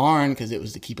in their barn because it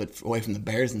was to keep it away from the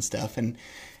bears and stuff. And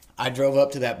I drove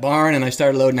up to that barn and I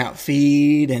started loading out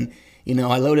feed, and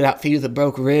I loaded out feed with a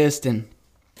broke wrist, and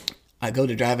I go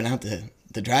to driving out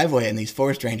the driveway, and these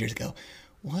forest rangers go,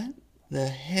 "What the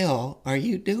hell are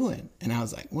you doing?" And I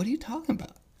was like, "What are you talking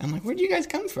about?" I'm like, where'd you guys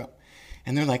come from?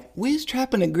 And they're like, we was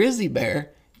trapping a grizzly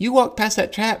bear. You walked past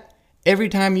that trap every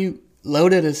time you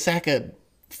loaded a sack of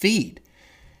feed.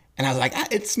 And I was like,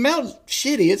 it smelled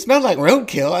shitty. It smelled like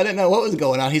roadkill. I didn't know what was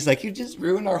going on. He's like, you just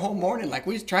ruined our whole morning. Like,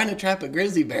 we was trying to trap a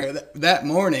grizzly bear that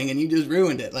morning, and you just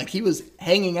ruined it. Like, he was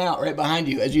hanging out right behind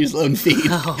you as you was loading feed.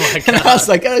 Oh, my God. And I was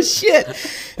like, oh, shit.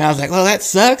 And I was like, well, that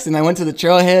sucks. And I went to the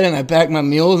trailhead, and I packed my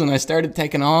mules, and I started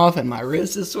taking off, and my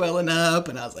wrist is swelling up.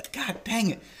 And I was like, God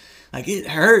dang it. Like, it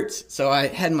hurts. So I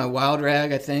had my wild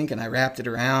rag, I think, and I wrapped it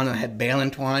around. And I had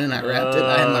baling twine, and I wrapped it. And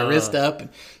I had my wrist up. And,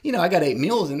 you know, I got 8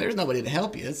 mules, and there's nobody to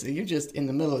help you. So you're just in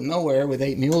the middle of nowhere with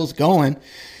 8 mules going.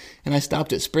 And I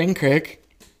stopped at Spring Creek,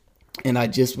 and I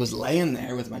just was laying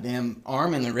there with my damn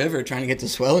arm in the river trying to get the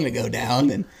swelling to go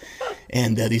down.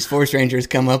 And these forest rangers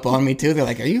come up on me, too. They're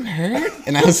like, are you hurt?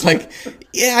 And I was like,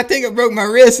 yeah, I think I broke my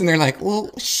wrist. And they're like, well,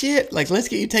 shit. Like, let's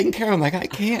get you taken care of. I'm like, I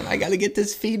can't. I got to get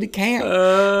this feed to camp.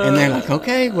 And they're like,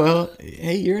 okay, well,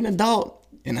 hey, you're an adult.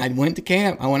 And I went to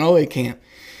camp. I went all the way to camp.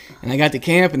 And I got to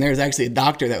camp, and there was actually a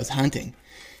doctor that was hunting.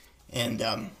 And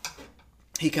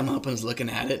he come up and was looking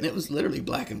at it, and it was literally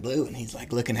black and blue. And he's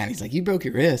like looking at it. He's like, you broke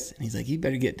your wrist. And he's like, you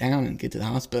better get down and get to the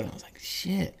hospital. I was like,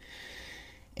 shit.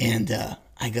 And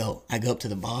I go up to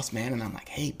the boss man, and I'm like,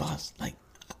 hey, boss, like,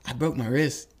 I broke my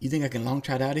wrist. You think I can long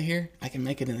trot out of here? I can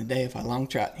make it in a day if I long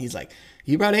trot. He's like,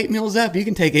 you brought 8 mules up. You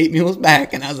can take 8 mules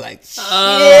back. And I was like, shit.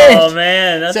 Oh,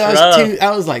 man, that's rough.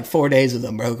 I was like 4 days with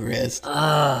a broke wrist.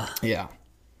 Yeah.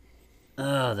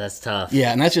 Oh, that's tough.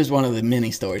 Yeah, and that's just one of the many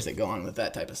stories that go on with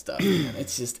that type of stuff. Man.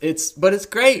 But it's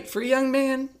great for a young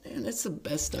man, and it's the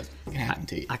best stuff that can happen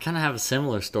to you. I kind of have a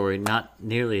similar story, not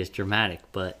nearly as dramatic,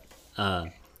 but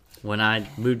when I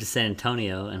moved to San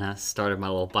Antonio and I started my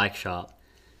little bike shop,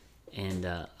 and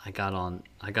I got on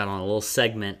a little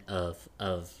segment of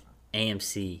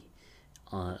AMC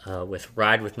with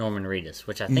Ride with Norman Reedus,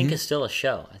 which I think is still a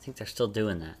show. I think they're still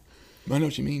doing that. I know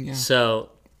what you mean, yeah. So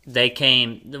they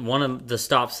came. One of the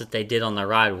stops that they did on the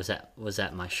ride was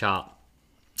at my shop,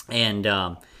 and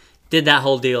did that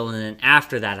whole deal. And then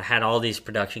after that, I had all these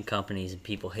production companies and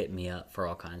people hitting me up for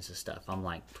all kinds of stuff. I'm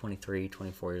like 23,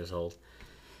 24 years old,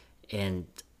 and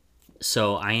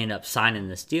so I ended up signing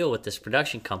this deal with this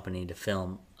production company to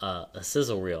film a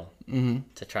sizzle reel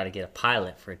to try to get a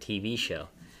pilot for a TV show.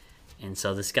 And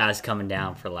so this guy's coming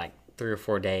down for like 3 or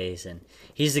 4 days, and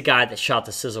he's the guy that shot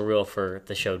the sizzle reel for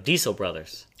the show Diesel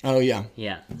Brothers. Oh, yeah.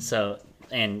 Yeah. So,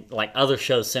 and like other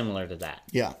shows similar to that.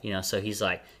 Yeah. You know, so he's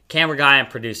like camera guy and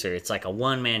producer. It's like a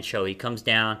one-man show. He comes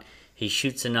down, he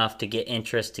shoots enough to get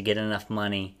interest, to get enough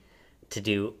money to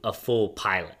do a full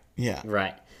pilot. Yeah.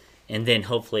 Right. And then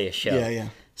hopefully a show. Yeah, yeah.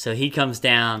 So he comes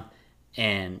down,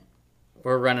 and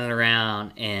we're running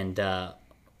around, and I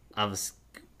was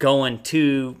going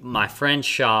to my friend's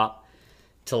shop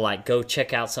to like go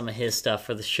check out some of his stuff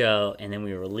for the show, and then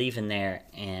we were leaving there,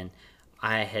 and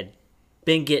I had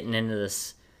been getting into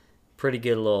this pretty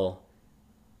good little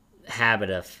habit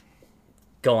of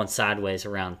going sideways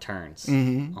around turns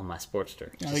on my Sportster.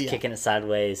 Just kicking it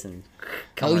sideways and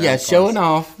coming around showing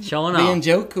corners. off. Showing being off.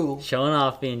 Joe Cool. Showing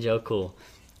off, being Joe Cool.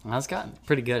 I was gotten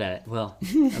pretty good at it. Well,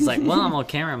 I was like, well, I'm on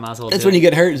camera. Might as well That's do when it. you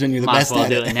get hurt, is when you're the Might best as well at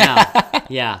do it. it now.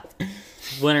 Yeah.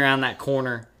 Went around that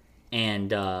corner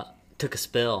and took a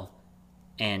spill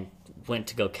and went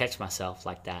to go catch myself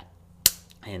like that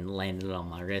and landed on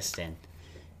my wrist.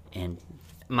 And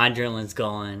my adrenaline's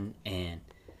going, and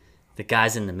the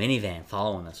guy's in the minivan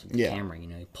following us with the camera. You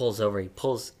know, he pulls over,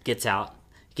 gets out,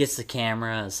 gets the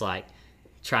camera, is like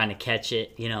trying to catch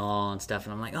it, you know, all and stuff.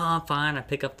 And I'm like, oh, I'm fine. I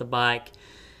pick up the bike,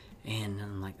 and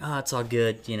I'm like, oh, it's all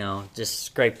good, you know, just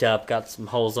scraped up, got some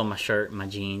holes on my shirt and my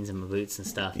jeans and my boots and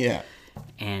stuff. Yeah.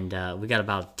 And we got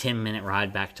about a 10-minute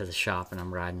ride back to the shop, and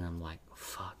I'm riding, and I'm like,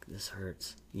 fuck, this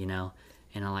hurts, you know?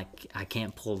 And I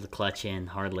can't pull the clutch in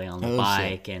hardly on the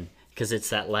bike, and because it's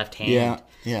that left hand. Yeah,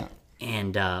 yeah.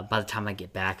 And by the time I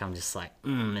get back, I'm just like,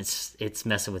 it's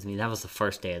messing with me. That was the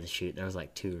first day of the shoot. There was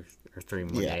like 2 or 3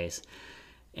 more days.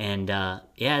 And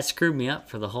it screwed me up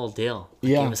for the whole deal.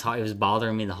 Like, yeah. It was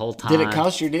bothering me the whole time. Did it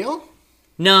cost your deal?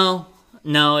 No,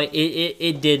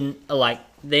 it didn't. Like,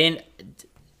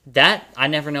 that, I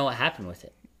never know what happened with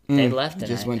it. They left,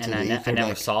 and I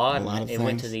never saw it. It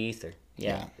went to the ether.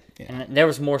 Yeah. And there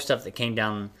was more stuff that came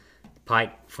down the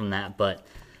pike from that, but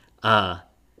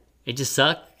it just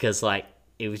sucked because, like,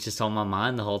 it was just on my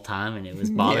mind the whole time, and it was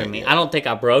bothering me. I don't think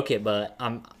I broke it, but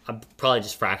I probably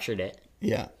just fractured it.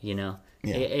 Yeah. You know?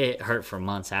 Yeah. It hurt for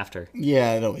months after.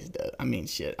 Yeah, it always does. I mean,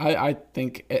 shit. I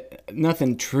think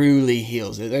nothing truly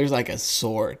heals it. There's like a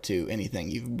sore to anything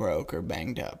you've broke or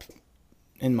banged up,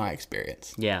 in my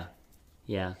experience. Yeah.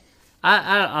 Yeah.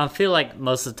 I feel like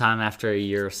most of the time after a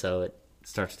year or so, it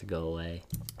starts to go away.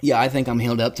 Yeah, I think I'm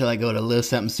healed up till I go to lift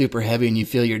something super heavy and you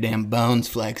feel your damn bones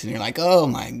flex and you're like, oh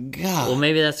my God. Well,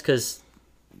 maybe that's because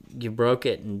you broke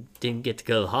it and didn't get to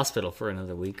go to the hospital for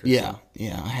another week or so.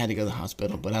 Yeah, I had to go to the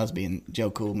hospital, but I was being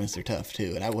Joe Cool, Mr. Tough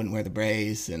too, and I wouldn't wear the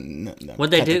brace and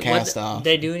What'd they cut do? the cast off. Did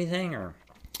they do anything or?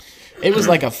 It was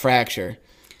like a fracture,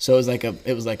 so it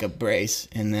was like a brace,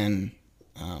 and then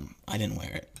I didn't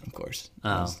wear it, of course.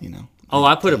 Oh. Was,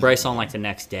 I put a brace on like the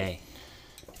next day.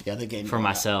 Yeah, they gave me for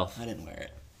myself. I didn't wear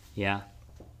it. Yeah.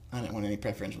 I didn't want any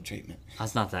preferential treatment.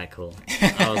 That's not that cool.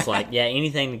 I was like, yeah,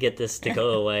 anything to get this to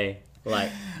go away.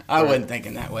 Like I wasn't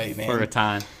thinking that way, man. For a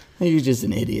time. You're just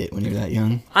an idiot when you're that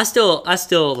young. I still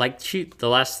like shoot. The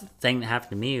last thing that happened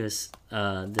to me was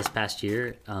this past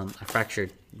year. I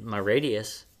fractured my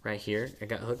radius right here. I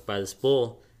got hooked by this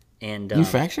bull, and You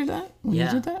fractured that? When yeah,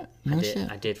 you did that? No I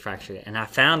shit. I did fracture it, and I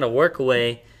found a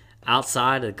workaway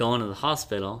outside of going to the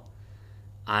hospital.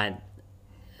 I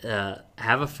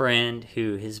have a friend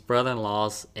who his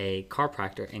brother-in-law's a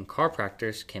chiropractor, and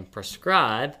chiropractors can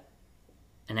prescribe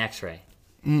an X-ray.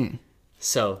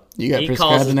 So You got he prescribed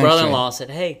calls his an brother-in-law and said,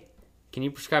 "Hey, can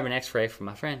you prescribe an X-ray for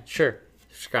my friend?" Sure.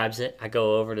 Prescribes it. I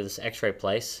go over to this X-ray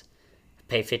place,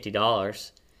 pay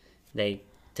 $50. They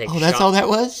take. Oh, that's all that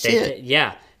was? Shit.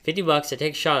 Yeah, $50. They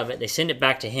take a shot of it. They send it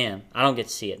back to him. I don't get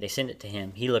to see it. They send it to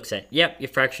him. He looks at, yep, you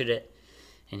fractured it,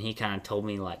 and he kind of told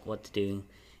me like what to do.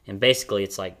 And basically,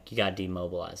 it's like you gotta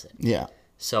demobilize it. Yeah.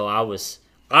 So I was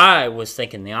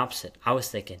thinking the opposite. I was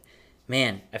thinking,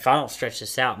 man, if I don't stretch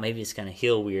this out, maybe it's gonna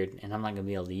heal weird, and I'm not gonna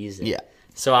be able to use it. Yeah.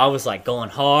 So I was like going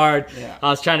hard. Yeah. I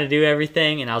was trying to do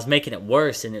everything, and I was making it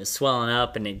worse, and it was swelling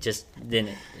up, and it just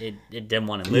didn't. It didn't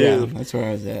want to move. Yeah, that's where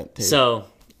I was at, too. So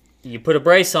you put a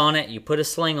brace on it, you put a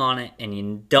sling on it, and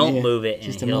you don't move it, and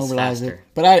just it heals immobilize faster. it.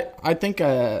 But I think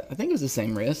it was the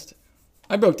same wrist.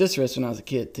 I broke this wrist when I was a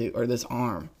kid too, or this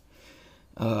arm,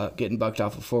 getting bucked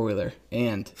off a 4-wheeler,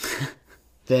 and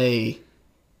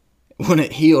when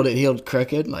it healed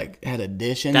crooked, like had a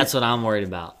dish in That's it. what I'm worried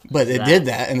about. But it did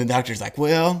that, and the doctor's like,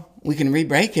 "Well, we can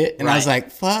re-break it," and I was Right.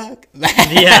 like, "Fuck, Yeah,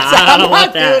 I don't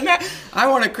want that. I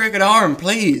want a crooked arm,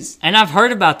 please." And I've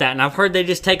heard about that, and I've heard they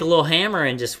just take a little hammer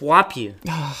and just whop you.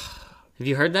 Have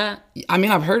you heard that? I mean,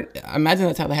 I imagine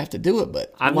that's how they have to do it,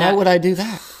 but I've why not- would I do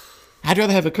that? I'd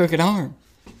rather have a crooked arm.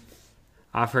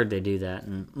 I've heard they do that,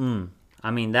 and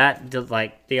I mean that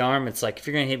like the arm. It's like if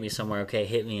you're gonna hit me somewhere, okay,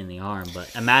 hit me in the arm.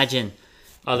 But imagine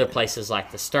other places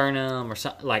like the sternum or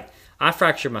something. Like I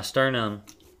fractured my sternum,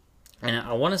 and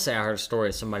I want to say I heard a story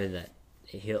of somebody that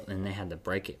it healed and they had to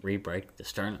re-break the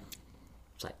sternum.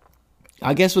 It's like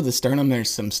I guess with the sternum, there's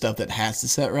some stuff that has to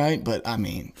set right, but I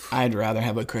mean, I'd rather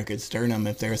have a crooked sternum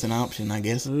if there's an option, I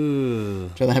guess. ooh,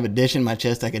 I'd rather have a dish in my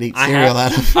chest I could eat cereal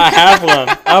out of. I have one.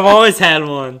 I've always had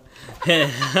one. You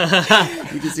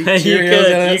can see You Cheerios out of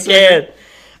that could. sucker.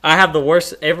 I have the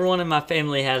worst. Everyone in my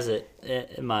family has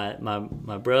it.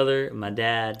 My brother, my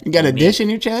dad. You got a and me. dish in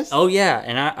your chest? Oh yeah,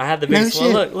 and I have the No biggest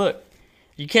one. shit. Look.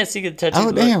 You can't see the tattoo. Oh,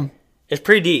 Look. damn. It's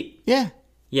pretty deep. Yeah.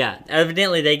 Yeah,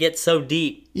 evidently they get so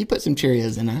deep. You put some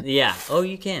Cheerios in that. Yeah. Oh,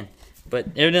 you can. But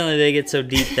evidently they get so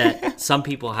deep that some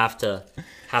people have to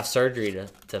have surgery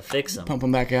to fix them. Pump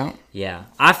them back out. Yeah,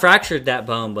 I fractured that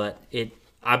bone, but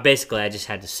I just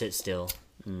had to sit still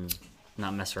and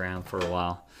not mess around for a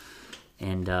while,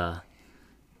 and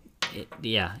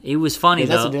it was funny Yeah,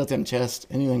 that's though. the deal with them chest.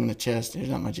 Anything in the chest, there's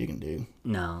not much you can do.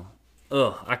 No,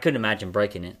 I couldn't imagine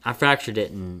breaking it. I fractured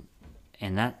it, and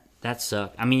that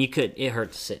sucked. I mean, it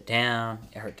hurt to sit down,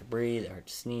 it hurt to breathe, it hurt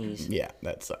to sneeze. Yeah,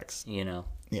 that sucks.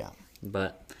 Yeah.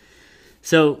 But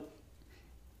so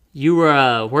you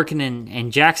were working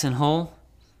in Jackson Hole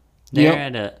there Yep.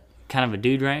 at a kind of a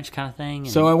dude ranch kind of thing.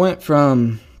 So I went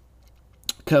from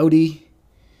Cody,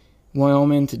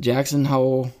 Wyoming to Jackson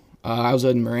Hole. I was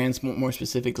in Marantz, more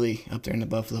specifically up there in the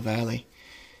Buffalo Valley,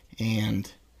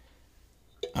 and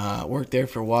worked there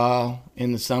for a while.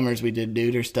 In the summers, we did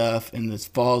duder stuff. In the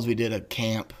falls, we did a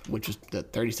camp, which was the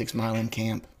 36-mile in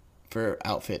camp for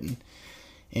outfitting.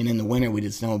 And in the winter, we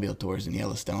did snowmobile tours in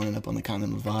Yellowstone and up on the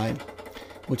Continental Divide,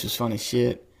 which was fun as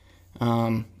shit.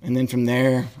 And then from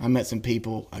there, I met some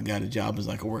people. I got a job as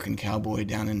like a working cowboy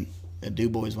down in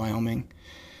DuBois, Wyoming,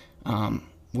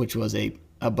 which was a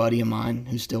buddy of mine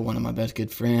who's still one of my best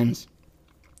good friends,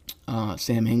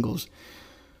 Sam Ingalls,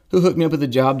 who hooked me up with a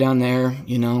job down there,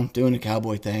 doing the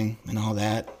cowboy thing and all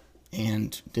that,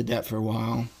 and did that for a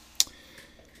while.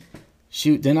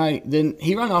 Shoot, then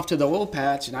he ran off to the oil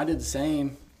patch, and I did the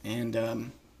same, and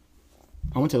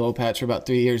I went to the oil patch for about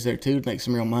 3 years there too to make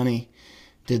some real money.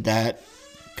 Did that,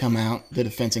 come out, did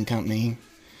a fencing company,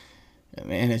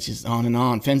 And it's just on and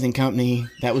on. Fencing company,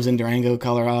 that was in Durango,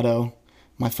 Colorado.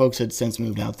 My folks had since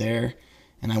moved out there,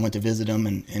 and I went to visit them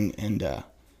and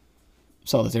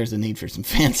saw that there's a need for some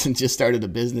fence and just started a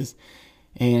business.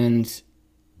 And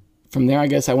from there, I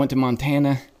guess I went to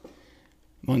Montana.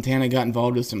 Montana, got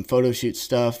involved with some photo shoot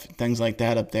stuff, things like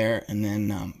that up there. And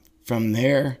then from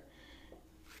there,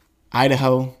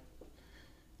 Idaho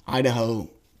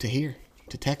to here,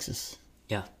 to Texas.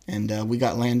 Yeah. And we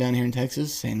got land down here in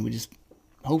Texas, and we just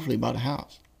hopefully bought a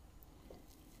house.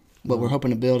 But we're hoping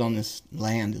to build on this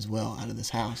land as well out of this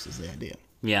house is the idea.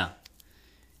 Yeah.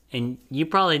 And you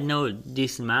probably know a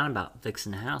decent amount about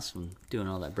fixing a house from doing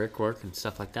all that brickwork and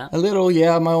stuff like that. A little,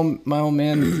 yeah. My old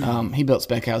man, he built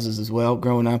spec houses as well.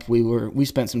 Growing up, we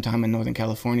spent some time in Northern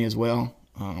California as well,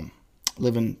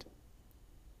 living.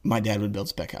 My dad would build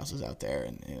spec houses out there,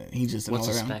 and he's just an all-around.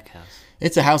 What's a spec house?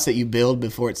 It's a house that you build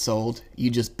before it's sold. You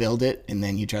just build it, and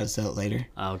then you try to sell it later.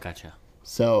 Oh, gotcha.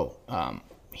 So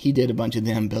he did a bunch of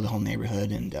them, built a whole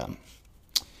neighborhood, and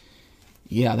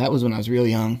yeah, that was when I was real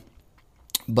young.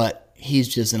 But he's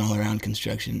just an all-around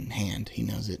construction hand. He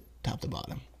knows it top to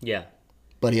bottom. Yeah.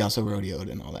 But he also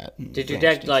rodeoed and all that. Did your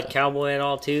dad like cowboy at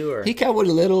all too, or he cowboyed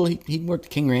a little? He worked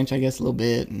at King Ranch, I guess, a little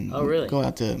bit. And oh, really? Go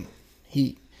out to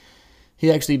he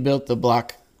actually built the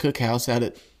block cookhouse out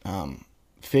at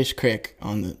Fish Creek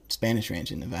on the Spanish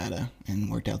Ranch in Nevada,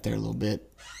 and worked out there a little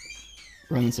bit,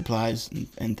 running supplies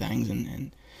and things,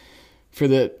 and for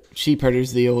the sheep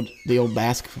herders, the old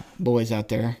Basque boys out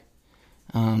there.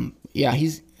 Yeah,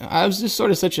 I was just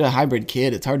sort of such a hybrid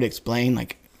kid. It's hard to explain.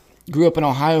 Like, grew up in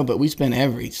Ohio, but we spent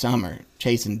every summer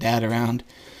chasing Dad around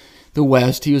the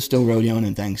West. He was still rodeoing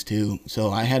and things too.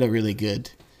 So I had a really good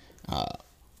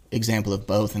example of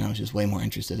both, and I was just way more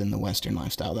interested in the Western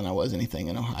lifestyle than I was anything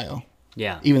in Ohio.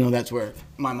 Yeah. Even though that's where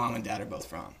my mom and dad are both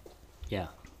from. Yeah.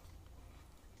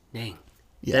 Dang.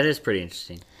 Yeah. That is pretty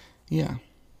interesting. Yeah.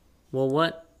 Well,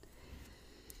 what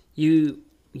you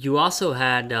also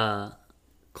had a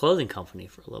clothing company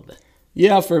for a little bit.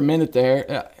 Yeah, for a minute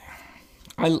there.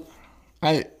 I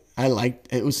liked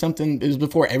it. Was something. It was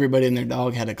before everybody and their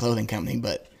dog had a clothing company,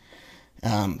 but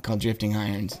called Drifting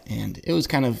Irons, and it was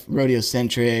kind of rodeo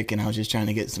centric. And I was just trying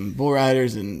to get some bull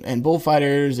riders and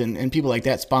bullfighters and people like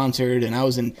that sponsored. And I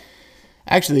was in.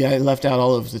 Actually, I left out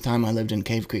all of the time I lived in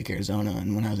Cave Creek, Arizona,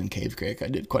 and when I was in Cave Creek, I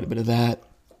did quite a bit of that.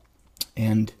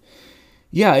 And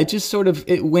yeah, it just sort of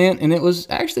it went, and it was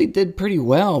actually did pretty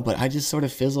well, but I just sort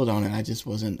of fizzled on it. I just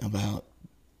wasn't about.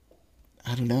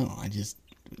 I don't know. It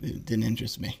didn't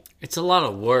interest me. It's a lot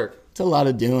of work. It's a lot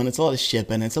of doing. It's a lot of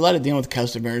shipping. It's a lot of dealing with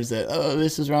customers that, oh,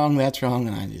 this is wrong, that's wrong,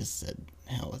 and I just said,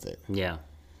 hell with it. Yeah.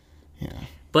 Yeah.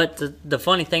 But the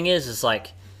funny thing is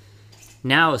like,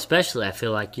 now especially, I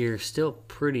feel like you're still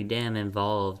pretty damn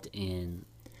involved in,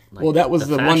 like, well, that was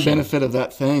the one fashion benefit of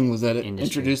that thing, was that it industry.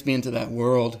 introduced me into that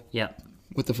world. Yeah.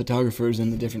 With the photographers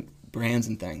and the different brands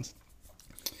and things.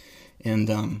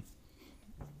 And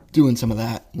doing some of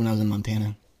that when I was in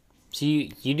Montana. So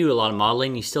you do a lot of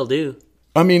modeling. You still do.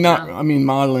 I mean,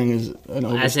 modeling is an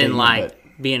overstatement. As in,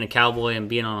 like, being a cowboy and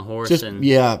being on a horse just, and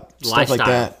yeah, stuff lifestyle. like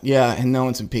that. Yeah, and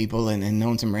knowing some people and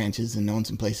knowing some ranches and knowing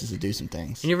some places to do some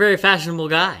things. And you're a very fashionable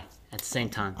guy at the same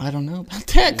time. I don't know about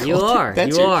that. You are.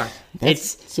 That's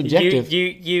It's subjective.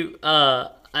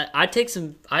 I take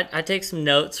some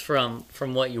notes from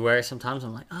what you wear sometimes.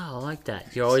 I'm like, oh, I like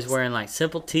that. You're always wearing like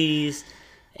simple tees.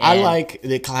 I like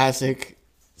the classic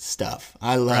stuff.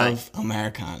 I love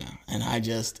Americana, and I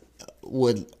just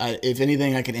if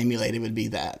anything I could emulate, it would be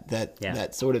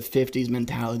that sort of 50s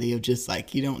mentality of just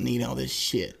like, you don't need all this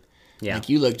shit. Yeah. Like,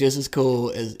 you look just as cool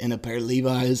as in a pair of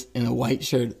Levi's and a white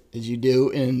shirt as you do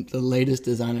in the latest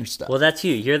designer stuff. Well, that's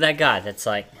you. You're that guy that's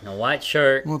like in a white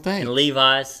shirt and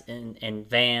Levi's and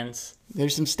Vans.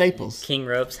 There's some staples. King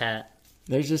Ropes hat.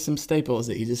 There's just some staples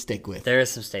that you just stick with. There is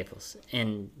some staples.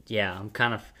 And yeah, I'm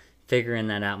kind of figuring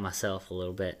that out myself a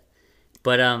little bit.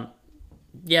 But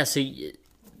yeah, so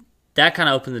that kind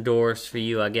of opened the doors for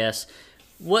you, I guess.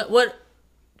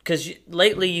 Because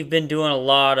lately you've been doing a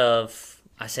lot of,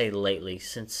 I say lately,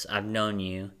 since I've known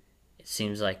you, it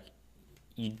seems like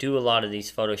you do a lot of these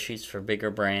photo shoots for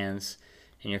bigger brands,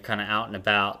 and you're kind of out and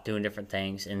about doing different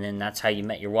things, and then that's how you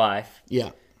met your wife.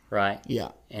 Yeah. Right? Yeah.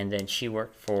 And then she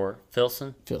worked for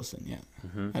Filson? Filson, yeah.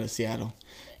 Mm-hmm. Out of Seattle.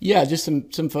 Yeah, just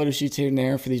some photo shoots here and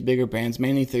there for these bigger brands,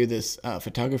 mainly through this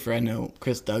photographer I know,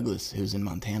 Chris Douglas, who's in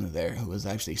Montana there, who was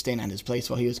actually staying at his place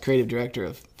while he was creative director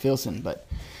of Filson. But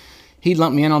he'd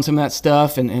lump me in on some of that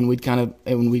stuff, and we'd kind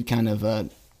of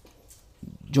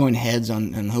join heads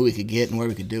on who we could get and where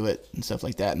we could do it and stuff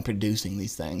like that, and producing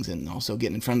these things, and also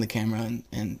getting in front of the camera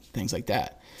and things like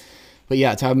that. But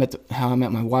yeah, it's how I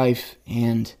met my wife,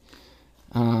 and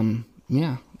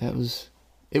Yeah, it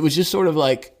was just sort of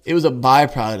like, it was a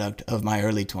byproduct of my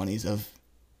early 20s of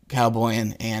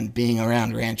cowboying and being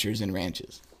around ranchers and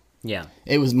ranches. Yeah.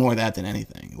 It was more that than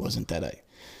anything. It wasn't that I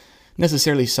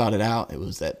necessarily sought it out. It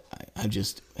was that I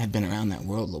just had been around that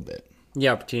world a little bit. The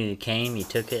opportunity came, you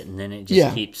took it, and then it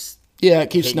just keeps... Yeah, it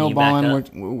keeps hitting you back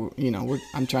snowballing. up.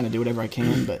 I'm trying to do whatever I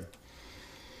can, but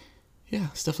yeah,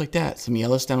 stuff like that. Some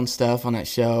Yellowstone stuff on that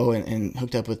show, and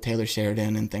hooked up with Taylor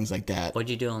Sheridan and things like that. What'd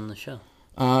you do on the show?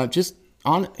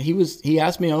 He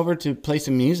asked me over to play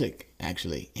some music,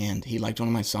 actually, and he liked one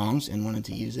of my songs and wanted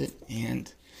to use it,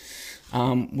 and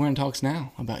we're in talks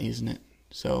now about using it.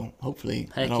 So hopefully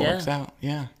it all works out.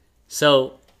 Yeah.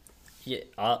 So,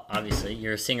 obviously,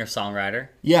 you're a singer-songwriter.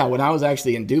 Yeah, when I was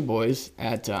actually in Du Bois,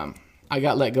 I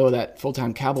got let go of that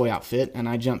full-time cowboy outfit, and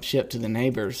I jumped ship to the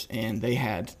neighbors, and they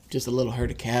had just a little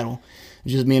herd of cattle. It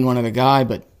was just me and one other guy,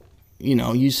 but,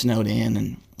 you snowed in,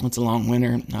 and it's a long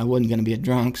winter. I wasn't going to be a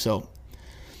drunk, so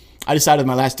I decided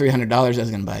my last $300 I was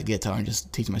going to buy a guitar and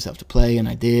just teach myself to play, and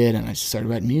I did, and I just started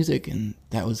writing music, and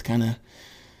that was kind of...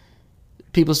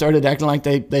 People started acting like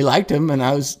they liked him, and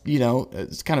I was,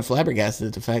 it's kind of flabbergasted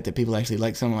at the fact that people actually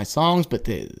like some of my songs, but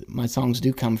my songs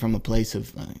do come from a place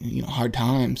of, hard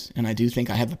times, and I do think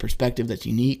I have a perspective that's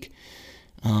unique,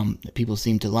 that people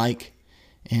seem to like,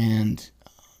 and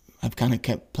I've kind of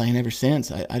kept playing ever since.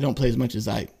 I don't play as much as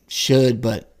I should,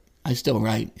 but I still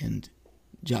write and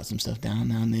jot some stuff down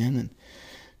now and then, and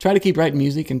try to keep writing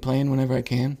music and playing whenever I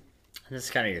can. That's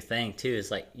kind of your thing, too.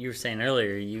 It's like you were saying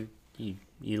earlier, you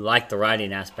like the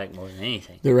writing aspect more than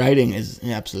anything. The writing is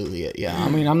absolutely it, yeah. I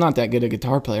mean, I'm not that good a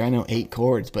guitar player. I know 8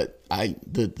 chords, but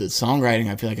the songwriting,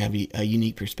 I feel like I have a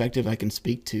unique perspective. I can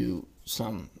speak to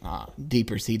some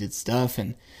deeper-seated stuff,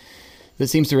 and that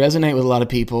seems to resonate with a lot of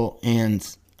people. And,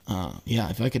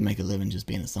 if I could make a living just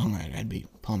being a songwriter, I'd be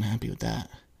plumb happy with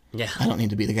that. Yeah. I don't need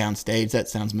to be the guy on stage. That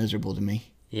sounds miserable to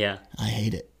me. Yeah. I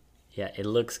hate it. Yeah, it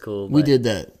looks cool. We did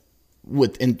that.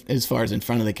 As far as in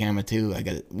front of the camera too,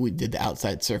 we did the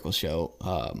Outside Circle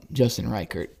show. Justin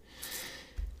Reichert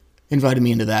invited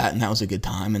me into that, and that was a good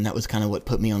time. And that was kind of what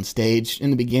put me on stage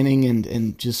in the beginning,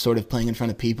 and just sort of playing in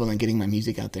front of people and getting my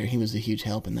music out there. He was a huge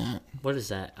help in that. What is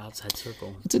that, Outside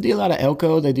Circle? It's a deal out of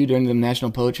Elko. They do during the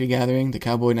National Poetry Gathering, the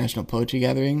Cowboy National Poetry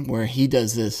Gathering, where he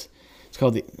does this. It's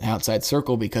called the Outside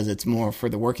Circle because it's more for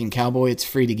the working cowboy. It's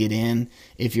free to get in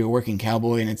if you're a working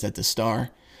cowboy, and it's at the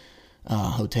Star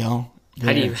Hotel.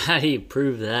 How do you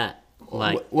prove that?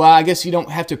 Well, I guess you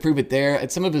don't have to prove it there.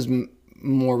 At some of his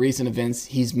more recent events,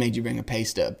 he's made you bring a pay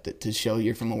stub to show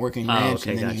you're from a working ranch,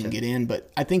 and then you can get in. But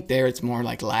I think there it's more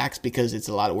like lax because it's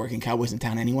a lot of working cowboys in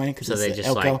town anyway. Because so they just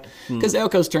Elko. Because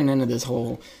Elko's turned into this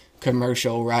whole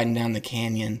commercial riding down the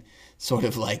canyon, sort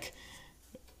of like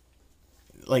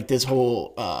this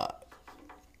whole.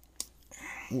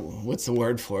 What's the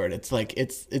word for it? It's like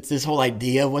it's this whole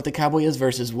idea of what the cowboy is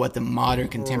versus what the modern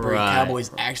contemporary cowboy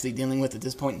is actually dealing with at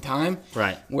this point in time.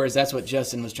 Right. Whereas that's what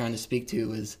Justin was trying to speak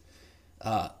to is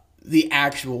the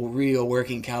actual real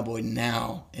working cowboy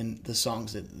now in the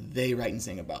songs that they write and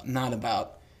sing about, not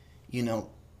about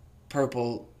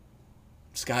purple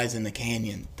skies in the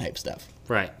canyon type stuff.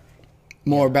 Right.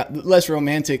 More about less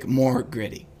romantic, more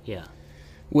gritty. Yeah.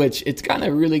 Which it's gotten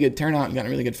a really good turnout and got a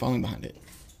really good following behind it.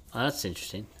 Oh, that's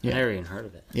interesting. Yeah. I never even heard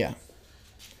of it. Yeah.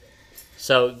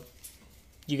 So,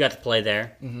 you got to play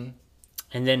there. Mm-hmm.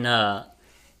 And then,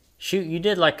 you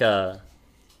did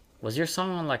was your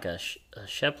song on a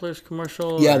Shepler's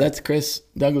commercial? Yeah, that's Chris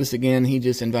Douglas again. He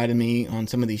just invited me on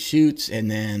some of these shoots, and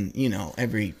then,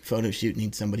 every photo shoot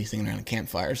needs somebody singing around a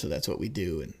campfire, so that's what we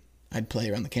do. And I'd play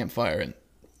around the campfire, and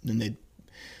then they'd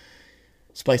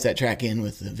splice that track in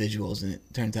with the visuals, and it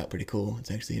turns out pretty cool. It's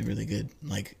actually a really good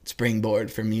springboard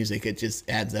for music. It just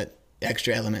adds that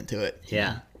extra element to it.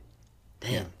 Yeah.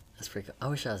 Damn, that's pretty cool. I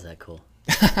wish I was that cool.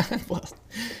 Well,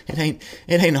 it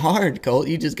ain't hard, Colt.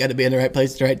 You just got to be in the right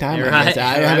place at the right time. Right.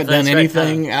 I haven't done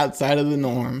anything outside of the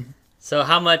norm. So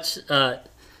how much?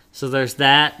 So there's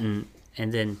that, and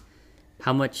then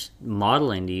how much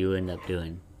modeling do you end up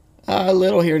doing? A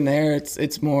little here and there.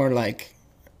 It's more like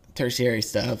tertiary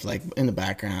stuff, like in the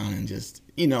background, and just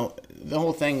the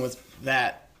whole thing with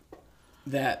that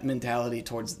mentality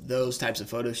towards those types of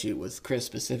photo shoot with Chris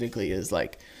specifically is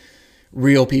like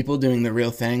real people doing the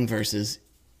real thing versus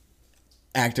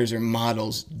actors or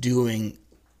models doing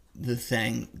the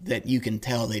thing that you can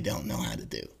tell they don't know how to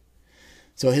do.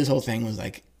 So his whole thing was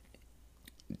like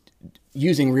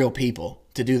using real people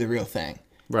to do the real thing,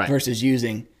 right, versus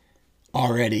using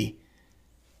already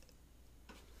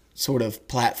sort of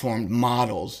platformed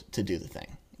models to do the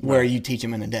thing, where you teach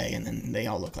them in a day and then they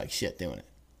all look like shit doing it.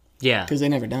 Yeah. Because they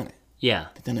never done it. Yeah.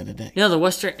 At the end of the day. You know, the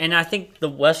Western, and I think the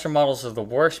Western models are the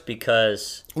worst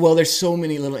because, Well, there's so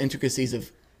many little intricacies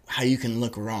of how you can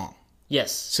look wrong.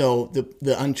 yes, So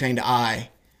the untrained eye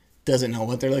doesn't know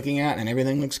what they're looking at, and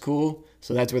everything looks cool.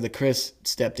 So that's where the Chris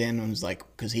stepped in and was like,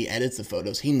 because he edits the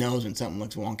photos, he knows when something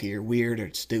looks wonky or weird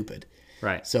or stupid.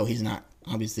 right. So he's not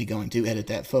obviously going to edit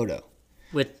that photo.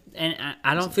 And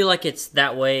I don't feel like it's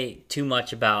that way too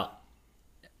much about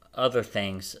other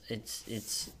things.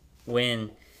 It's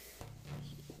when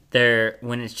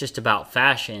it's just about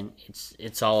fashion,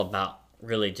 it's all about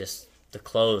really just the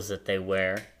clothes that they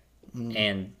wear,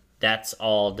 and that's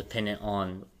all dependent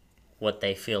on what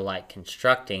they feel like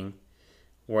constructing.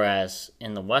 Whereas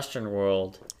in the Western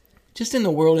world, Just in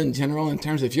the world in general, in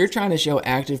terms of if you're trying to show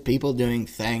active people doing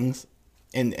things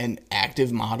and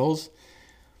active models,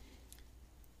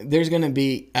 there's going to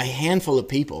be a handful of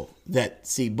people that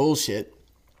see bullshit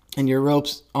and your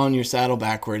rope's on your saddle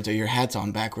backwards or your hat's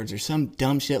on backwards or some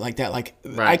dumb shit like that. Like,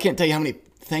 Right. I can't tell you how many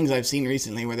things I've seen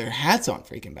recently where their hat's on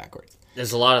freaking backwards.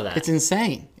 there's a lot of that. It's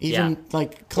insane. Even Yeah.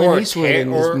 like Clint Or a Eastwood tear-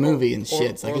 in this or- movie and or-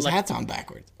 shit's like or his like- hat's on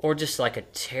backwards. Or just like a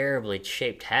terribly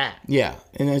shaped hat. Yeah,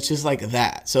 and it's just like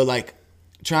that. So like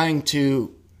trying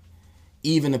to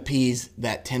even appease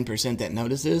that 10% that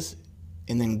notices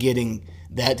and then getting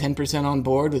that 10% on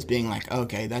board with being like,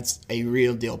 okay, that's a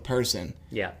real deal person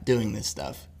Yeah. doing this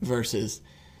stuff versus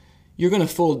you're going to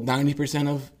fool 90%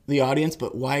 of the audience,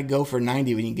 but why go for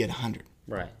 90 when you get 100?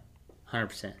 Right.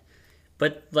 100%.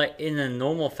 But like in the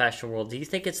normal fashion world, do you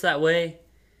think it's that way?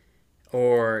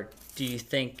 Or do you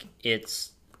think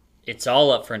it's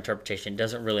all up for interpretation? It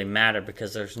doesn't really matter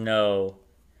because there's no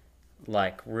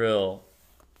like real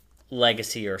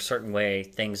legacy or certain way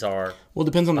things are. Well,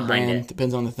 depends on the Behind brand, it.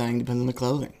 depends on the thing, depends on the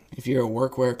clothing. If you're a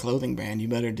workwear clothing brand, you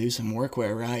better do some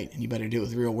workwear right, and you better do it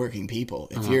with real working people.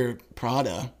 If you're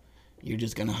Prada, you're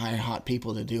just going to hire hot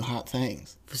people to do hot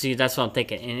things. See, that's what I'm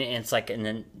thinking. And it's like, and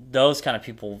then those kind of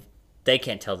people, they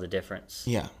can't tell the difference.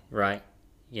 Yeah. Right?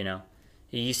 You know,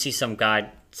 you see some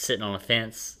guy sitting on a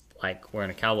fence, like wearing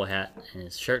a cowboy hat and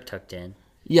his shirt tucked in.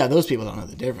 Yeah, those people don't know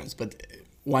the difference, but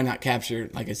why not capture,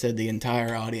 like I said, the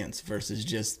entire audience versus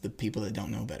just the people that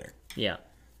don't know better? Yeah.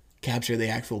 Capture the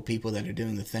actual people that are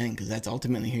doing the thing, because that's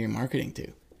ultimately who you're marketing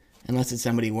to. Unless it's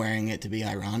somebody wearing it to be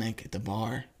ironic at the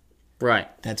bar, Right.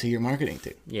 that's who you're marketing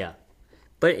to. Yeah.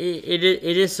 But it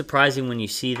is surprising when you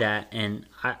see that, and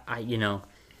I you know,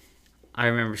 I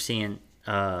remember seeing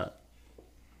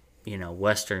you know,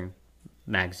 Western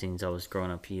magazines. I was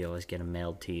growing up, you always get them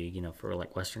mailed to you, you know, for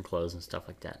like Western clothes and stuff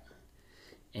like that.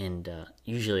 And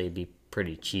usually it'd be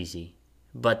pretty cheesy.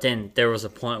 But then there was a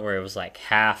point where it was like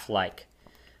half like,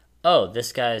 oh,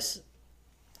 this guy's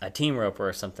a team roper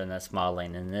or something that's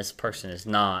modeling, and this person is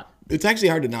not. It's actually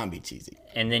hard to not be cheesy.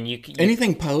 And then you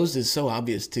Anything posed is so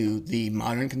obvious to the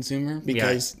modern consumer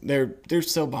because they're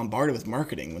so bombarded with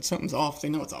marketing. When something's off, they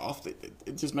know it's off.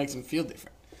 It just makes them feel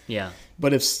different. yeah.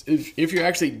 But if you're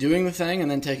actually doing the thing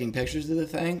and then taking pictures of the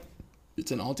thing,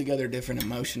 it's an altogether different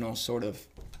emotional sort of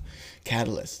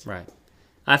catalyst. Right.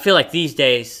 I feel like these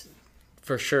days,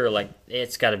 for sure, like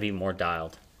it's got to be more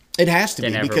dialed. It has to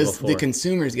Than be ever because the before.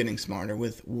 consumer is getting smarter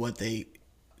with what they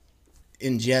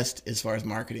ingest as far as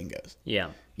marketing goes. Yeah.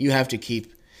 You have to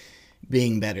keep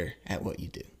being better at what you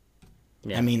do.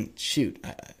 Yeah. I mean, shoot,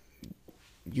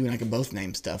 you and I can both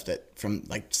name stuff that from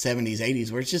like 70s,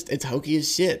 80s where it's hokey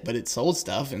as shit, but it's sold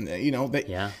stuff, and you know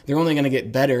they're only going to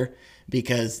get better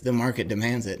because the market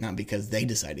demands it, not because they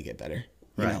decide to get better.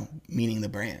 You Right. know, meaning the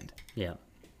brand. Yeah.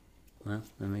 Well,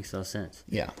 that makes a lot of sense.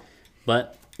 Yeah.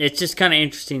 But it's just kind of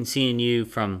interesting seeing you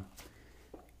from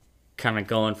kind of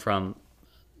going from,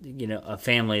 you know, a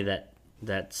family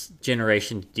that's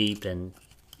generations deep in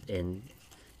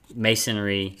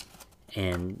masonry,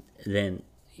 and then,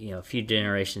 you know, a few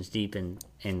generations deep in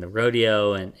the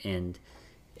rodeo and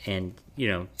you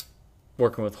know,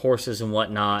 working with horses and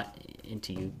whatnot,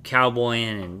 into you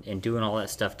cowboying and doing all that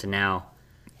stuff, to now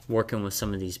working with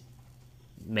some of these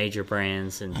major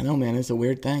brands. And I know, man, it's a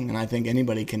weird thing, and I think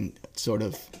anybody can sort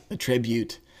of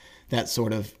attribute that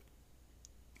sort of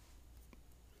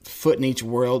foot in each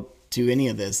world to any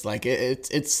of this. Like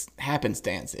it's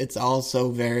happenstance. It's all so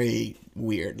very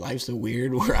weird. Life's a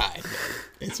weird ride.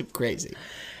 It's crazy.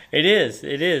 it is.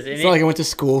 And It's not like I went to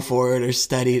school for it or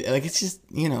studied. Like it's just,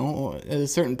 you know, at a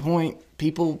certain point,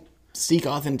 people seek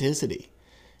authenticity,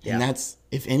 Yeah. and that's,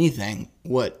 if anything,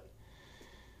 what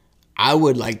I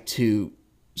would like to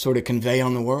sort of convey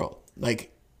on the world.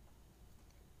 Like,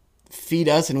 feed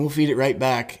us and we'll feed it right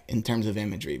back in terms of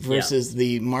imagery versus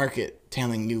the market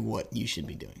telling you what you should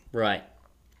be doing. Right.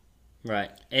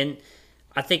 And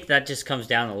I think that just comes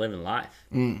down to living life,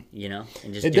 you know,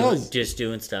 and It does. just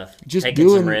doing stuff, Just taking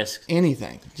doing some risks.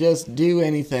 anything. Just do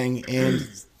anything and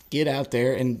get out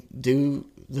there and do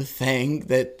the thing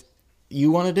that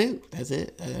you want to do. That's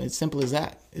it. It's simple as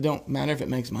that. It don't matter if it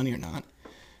makes money or not.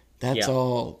 That's Yeah.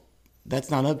 all.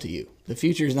 That's not up to you. The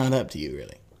future is not up to you,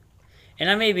 really. And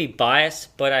I may be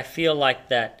biased, but I feel like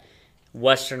that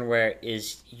Western wear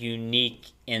is unique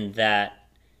in that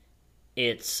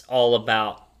it's all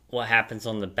about what happens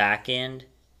on the back end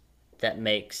that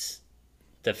makes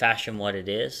the fashion what it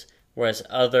is. Whereas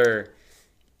other,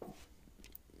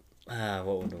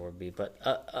 what would the word be? But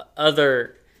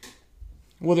other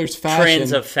Well, there's fashion.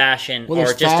 trends of fashion well,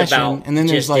 there's are just fashion, about and then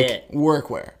there's just like it.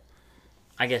 workwear.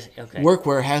 I guess, okay.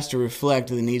 Workwear has to reflect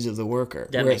the needs of the worker,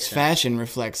 That makes whereas sense. fashion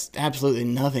reflects absolutely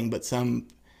nothing but some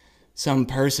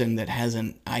person that has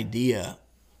an idea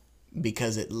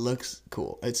because it looks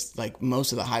cool. It's like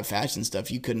most of the high fashion stuff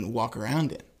you couldn't walk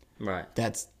around in. Right.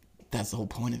 That's the whole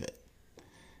point of it.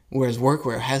 Whereas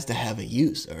workwear has to have a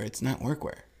use, or it's not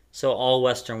workwear. So all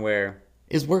Western wear,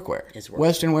 Is workwear. Is workwear.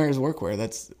 Western wear is workwear.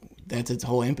 That's its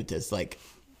whole impetus. Like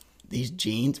these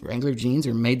jeans, regular jeans,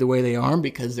 are made the way they are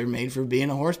because they're made for being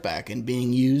a horseback and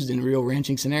being used in real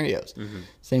ranching scenarios.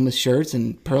 Same with shirts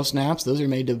and pearl snaps. Those are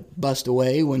made to bust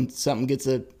away when something gets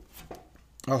a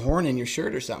horn in your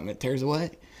shirt or something. It tears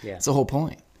away. Yeah. That's the whole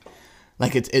point.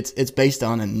 Like it's based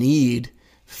on a need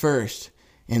first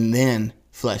and then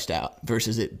fleshed out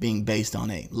versus it being based on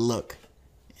a look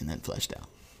and then fleshed out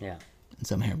yeah. and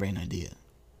some harebrained idea.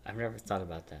 I've never thought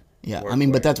about that. Yeah, Work I mean,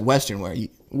 wear. but that's Western wear.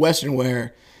 Western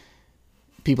wear,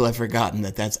 people have forgotten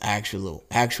that that's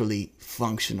actually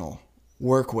functional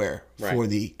workwear for Right.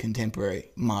 the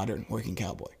contemporary modern working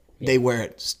cowboy. They wear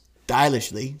it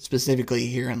stylishly, specifically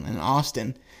here in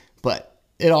Austin, but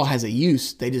it all has a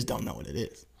use. They just don't know what it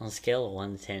is. On a scale of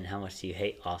 1 to 10, how much do you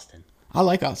hate Austin? I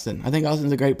like Austin. I think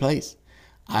Austin's a great place.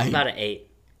 I'm about an 8.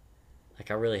 Like,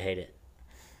 I really hate it.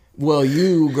 Well,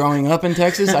 you growing up in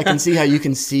Texas, I can see how you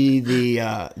can see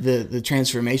the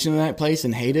transformation of that place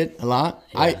and hate it a lot.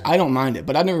 Yeah. I don't mind it,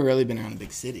 but I've never really been around a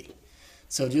big city,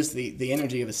 so just the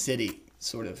energy of a city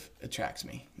sort of attracts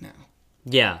me now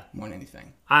Yeah. more than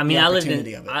anything. I mean, The I lived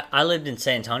opportunity in of it. I lived in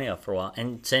San Antonio for a while,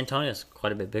 and San Antonio's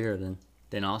quite a bit bigger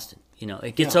than Austin. You know,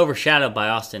 it gets Yeah. overshadowed by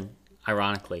Austin,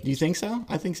 ironically. Do you think so?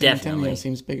 I think San Antonio Definitely.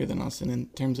 seems bigger than Austin in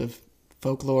terms of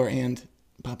folklore and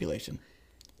population.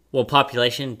 Well,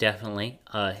 population, definitely.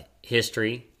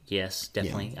 History, yes,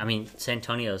 definitely. I mean, San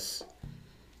Antonio's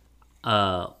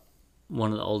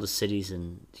one of the oldest cities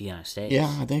in the United States.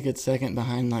 Yeah, I think it's second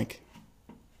behind like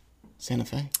Santa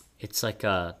Fe. It's like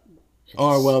Or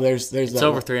well, there's it's that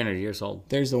over one- 300 years old.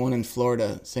 there's the one in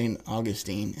Florida, St.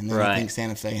 Augustine, and then I Right. think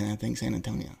Santa Fe, and I think San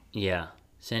Antonio. Yeah,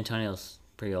 San Antonio's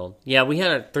pretty old. Yeah, we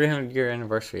had a 300-year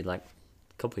anniversary like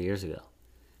a couple of years ago.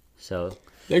 So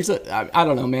I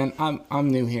don't know, man. I'm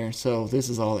new here, so this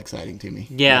is all exciting to me.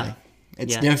 Yeah. really.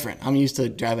 It's Yeah. different. I'm used to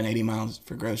driving 80 miles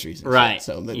for groceries. And Right. shit,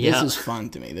 so Yeah. this is fun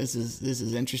to me. This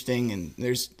is interesting, and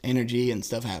there's energy and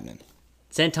stuff happening.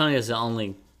 San Antonio's the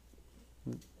only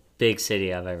big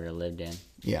city I've ever lived in.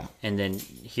 Yeah, And then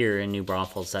here in New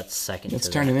Braunfels, that's second it's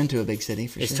to turning that. into a big city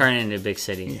for It's sure. turning into a big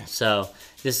city. Yeah. So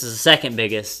this is the second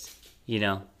biggest,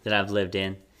 that I've lived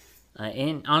in.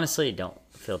 And honestly, it don't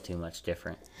feel too much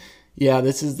different. Yeah,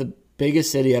 this is the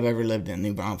biggest city I've ever lived in,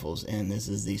 New Braunfels, and this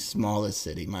is the smallest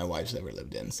city my wife's ever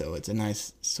lived in. So it's a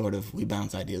nice sort of, we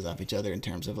bounce ideas off each other in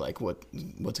terms of like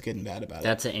what's good and bad about it.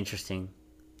 That's an interesting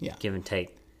Yeah. give and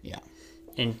take. Yeah,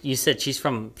 And you said she's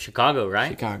from Chicago,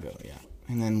 right? Chicago. Yeah,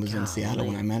 and then was in Seattle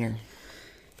when I met her.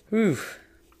 Whew.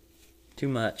 Too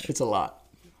much. It's a lot.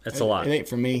 That's a lot. It ain't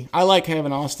for me. I like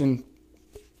having Austin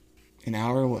an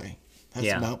hour away. That's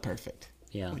Yeah. about perfect.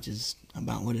 Yeah. Which is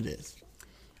about what it is.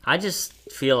 I just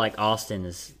feel like Austin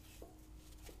is.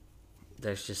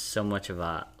 There's just so much of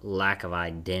a lack of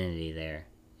identity there.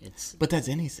 It's But that's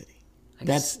any city. I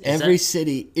guess- That's is every that-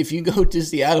 city. If you go to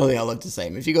Seattle, they all look the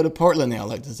same. If you go to Portland, they all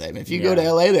look the same. If you go to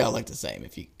Yeah. LA, they all look the same.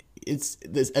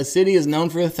 A city is known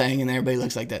for a thing, and everybody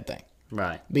looks like that thing.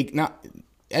 right. Not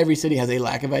every city has a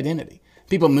lack of identity.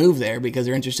 People move there because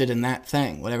they're interested in that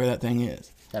thing, whatever that thing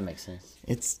is. That makes sense.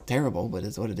 It's terrible, but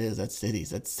it's what it is. That's cities.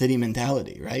 That's city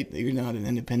mentality, right? You're not an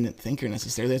independent thinker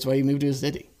necessarily. That's why you move to a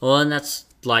city. Well, and that's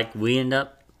like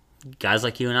guys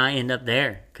like you and I end up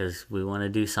there because we want to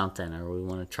do something or we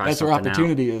want to try That's where something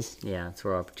opportunity is. out. Yeah, that's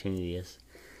where opportunity is.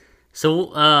 So,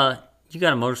 you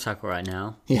got a motorcycle right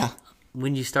now. Yeah.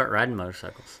 When did you start riding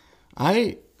motorcycles?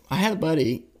 I had a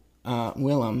buddy,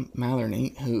 Willem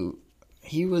Mallarney, who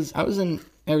I was in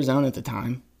Arizona at the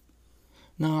time.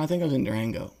 No, I think I was in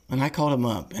Durango. And I called him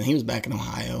up, and he was back in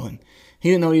Ohio, and He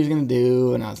didn't know what he was going to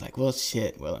do. And I was like, well,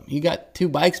 shit, Willem, you got 2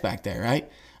 bikes back there,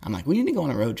 right? I'm like, we need to go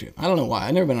on a road trip. I don't know why.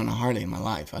 I've never been on a Harley in my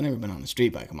life. I've never been on a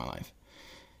street bike in my life.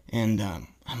 And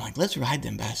I'm like, let's ride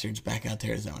them bastards back out to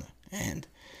Arizona. And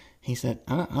he said,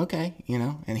 okay, you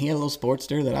know. And he had a little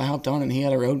Sportster that I hopped on, and he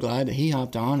had a Road Glide that he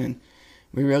hopped on. And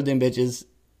we rode them bitches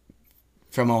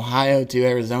from Ohio to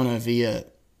Arizona via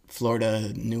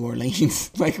Florida, New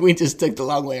Orleans. Like, we just took the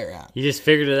long way around. You just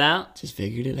figured it out? Just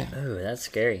figured it out. Oh, that's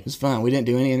scary. It was fun. We didn't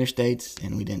do any interstates,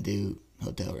 and we didn't do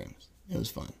hotel rooms. It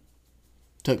was fun.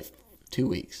 Took 2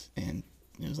 weeks, and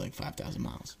it was like 5,000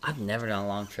 miles. I've never done a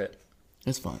long trip.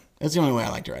 It's fun. That's the only way I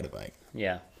like to ride a bike.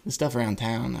 Yeah. The stuff around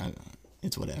town,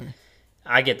 it's whatever.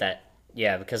 I get that.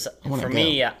 Yeah, because for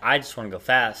me, I just want to go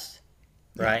fast,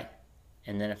 right? Yeah.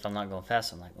 And then if I'm not going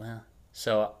fast, I'm like, well.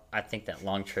 So I think that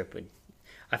long trip would.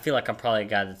 I feel like I'm probably a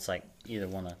guy that's like either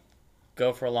want to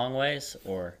go for a long ways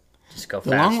or just go fast.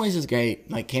 The long ways is great.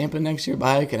 Like camping next to your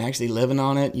bike and actually living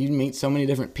on it. You meet so many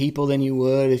different people than you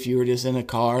would if you were just in a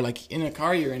car. Like in a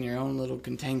car, you're in your own little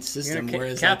contained system. You're in a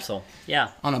whereas capsule. Like,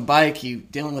 yeah. On a bike, you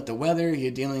dealing with the weather.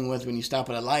 You're dealing with when you stop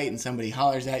at a light and somebody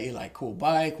hollers at you like, "Cool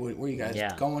bike. Where you guys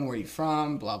going? Where you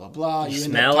from? Blah blah blah." You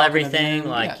smell everything.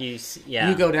 Like you. Yeah.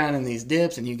 You go down in these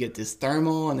dips and you get this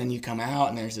thermal, and then you come out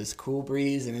and there's this cool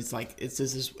breeze, and it's like it's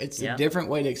a different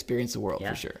way to experience the world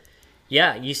for sure.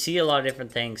 Yeah, you see a lot of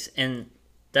different things, and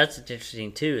that's what's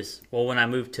interesting too. Is when I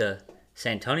moved to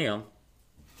San Antonio,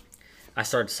 I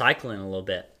started cycling a little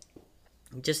bit,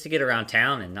 just to get around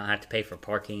town and not have to pay for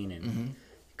parking and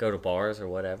go to bars or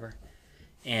whatever.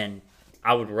 And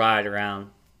I would ride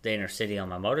around the inner city on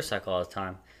my motorcycle all the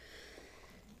time,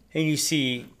 and you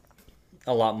see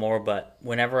a lot more. But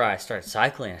whenever I started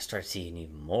cycling, I started seeing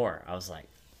even more. I was like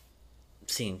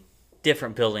seeing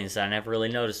different buildings that I never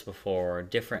really noticed before, or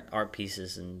different art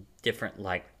pieces and different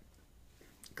like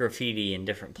graffiti in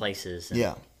different places. And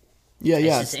yeah.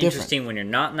 It's interesting when you're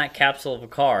not in that capsule of a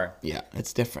car. Yeah,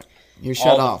 it's different. You're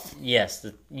shut off. Yes,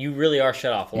 you really are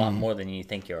shut off a lot more than you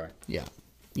think you are.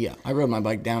 Yeah. I rode my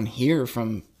bike down here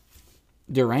from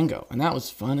Durango, and that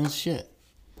was fun as shit.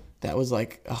 That was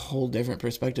like a whole different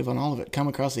perspective on all of it. Come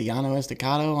across the Llano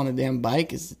Estacado on a damn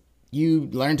bike is you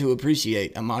learn to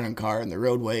appreciate a modern car and the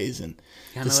roadways and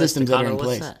the systems that are in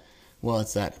place. What's that? Well,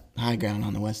 it's that high ground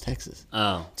on the West Texas.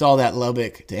 Oh. It's all that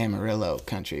Lubbock to Amarillo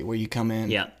country where you come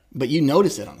in. Yeah. But you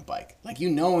notice it on the bike. Like, you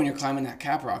know when you're climbing that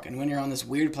cap rock and when you're on this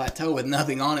weird plateau with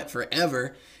nothing on it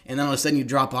forever, and then all of a sudden you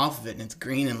drop off of it and it's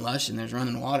green and lush and there's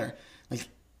running water. Like,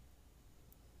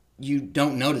 you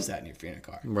don't notice that if you're in a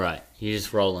car. Right. You're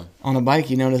just rolling. On a bike,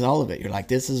 you notice all of it. You're like,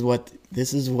 this is what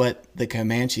the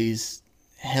Comanches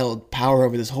held power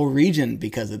over this whole region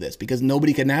because of this, because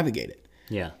nobody could navigate it.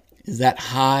 Yeah. Is that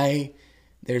high?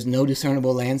 There's no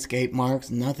discernible landscape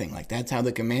marks, nothing. Like, that's how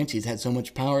the Comanches had so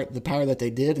much power, the power that they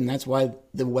did, and that's why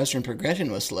the western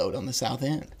progression was slowed on the south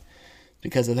end,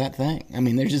 because of that thing. I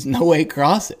mean, there's just no way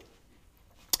across it.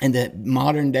 And that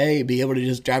modern day, be able to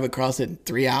just drive across it in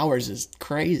 3 hours is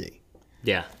crazy.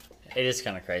 Yeah, it is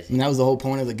kind of crazy. And that was the whole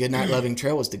point of the Goodnight Loving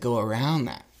Trail, was to go around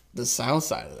that, the south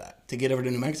side of that, to get over to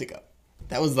New Mexico.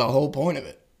 That was the whole point of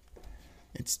it.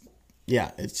 It's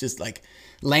just like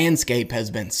landscape has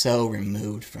been so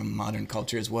removed from modern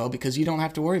culture as well, because you don't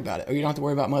have to worry about it, or you don't have to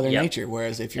worry about Mother Nature.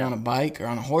 Whereas if you're on a bike or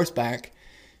on a horseback,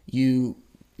 you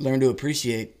learn to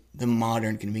appreciate the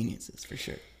modern conveniences for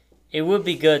sure. It would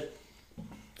be good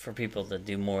for people to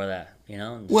do more of that, you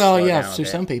know? Well, yeah, for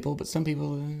some people, but some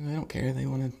people, they don't care. They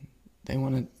want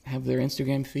to have their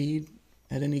Instagram feed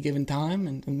at any given time,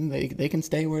 and they can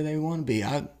stay where they want to be.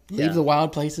 I leave the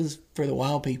wild places for the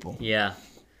wild people. Yeah.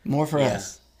 More for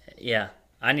us. Yeah.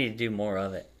 I need to do more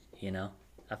of it, you know?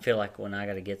 I feel like when I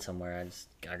got to get somewhere,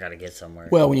 I got to get somewhere.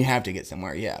 Well, when you have to get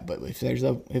somewhere, yeah. But if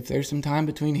there's some time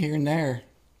between here and there,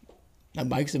 a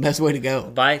bike's the best way to go. A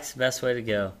bike's the best way to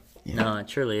go. Yeah. No, it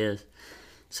truly is.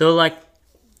 So, like,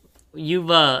 you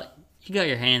got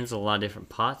your hands in a lot of different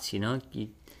pots, you know? You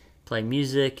play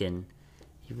music, and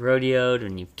you've rodeoed,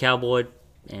 and you've cowboyed,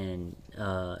 and,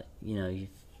 you know, you've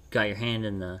got your hand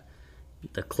in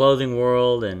the clothing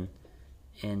world and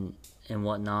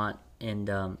whatnot, and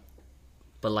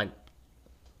but like,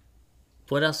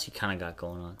 what else you kind of got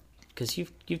going on? Because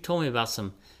you've told me about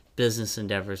some business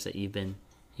endeavors that you've been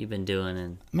doing,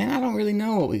 and man, I don't really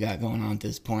know what we got going on at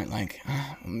this point. Like,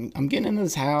 I'm getting into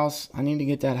this house. I need to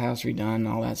get that house redone and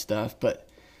all that stuff, but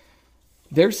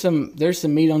there's some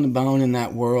meat on the bone in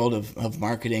that world of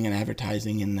marketing and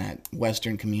advertising in that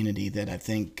Western community that I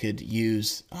think could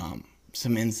use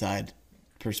some inside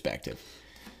perspective.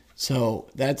 So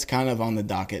that's kind of on the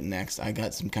docket next. I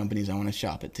got some companies I want to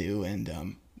shop it to,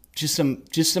 and just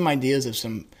some ideas of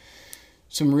some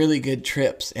some really good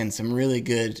trips and some really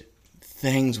good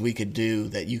things we could do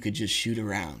that you could just shoot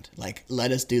around. Like,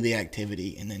 let us do the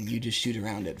activity and then you just shoot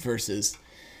around it versus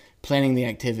planning the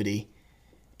activity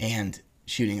and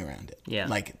shooting around it. Yeah.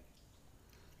 Like,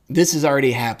 this is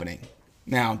already happening.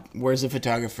 Now, where's the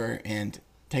photographer and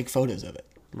take photos of it?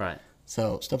 Right.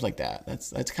 So stuff like that.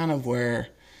 That's kind of where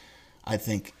I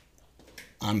think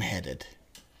I'm headed.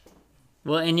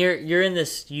 Well, and you're in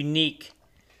this unique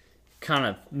kind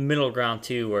of middle ground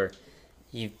too, where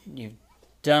you've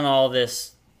done all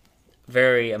this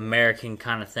very American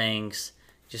kind of things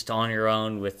just on your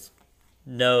own with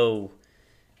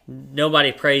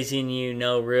nobody praising you,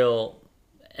 no real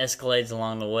escalades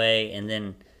along the way, and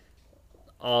then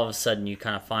all of a sudden you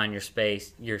kind of find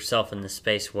yourself in this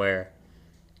space where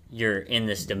you're in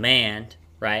this demand,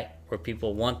 right? Where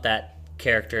people want that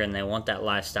character and they want that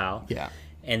lifestyle. Yeah.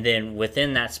 And then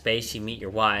within that space, you meet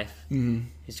your wife,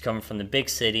 who's coming from the big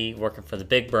city, working for the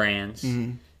big brands,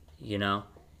 you know,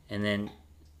 and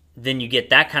then you get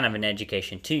that kind of an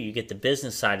education too. You get the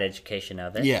business side education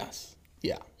of it. Yes.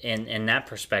 Yeah. And that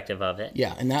perspective of it.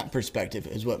 Yeah, and that perspective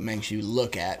is what makes you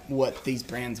look at what these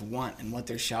brands want and what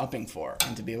they're shopping for.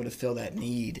 And to be able to fill that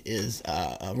need is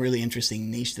a really interesting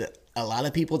niche that a lot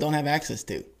of people don't have access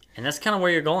to. And that's kind of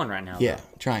where you're going right now. Yeah,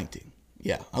 trying to.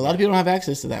 Yeah, a lot of people don't have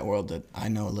access to that world that I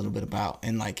know a little bit about.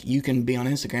 And, like, you can be on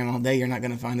Instagram all day. You're not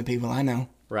going to find the people I know.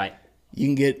 Right. You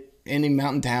can get any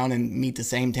mountain town and meet the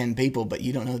same 10 people, but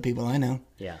you don't know the people I know.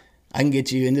 Yeah. I can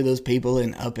get you into those people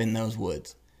and up in those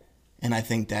woods. And I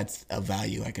think that's a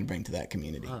value I can bring to that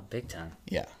community. Oh, big time.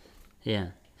 Yeah. Yeah.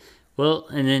 Well,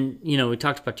 and then, you know, we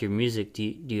talked about your music. Do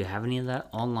you have any of that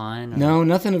online? Or? No,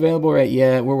 nothing available right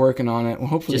yet. We're working on it. Well,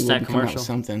 hopefully Just we'll that come out with commercial?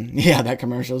 something. Yeah, that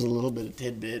commercial is a little bit of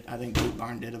tidbit. I think Boot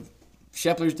Barn did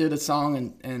Sheplers did a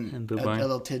song and Boot a Barn?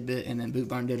 little tidbit, and then Boot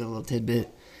Barn did a little tidbit.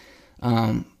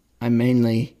 I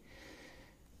mainly,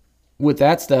 with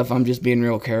that stuff, I'm just being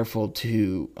real careful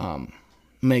to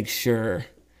make sure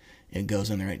it goes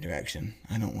in the right direction.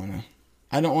 I don't want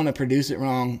to produce it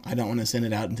wrong. I don't want to send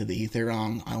it out into the ether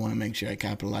wrong. I want to make sure I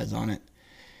capitalize on it.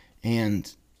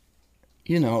 And,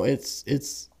 you know,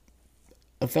 it's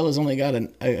a fella's only got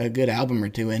a good album or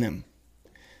two in him.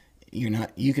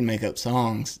 You can make up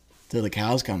songs till the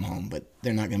cows come home, but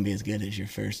they're not going to be as good as your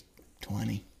first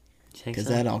 20. Because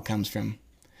that all comes from,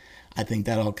 I think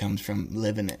that all comes from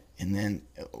living it. And then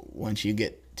once you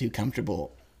get too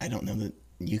comfortable, I don't know that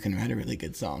you can write a really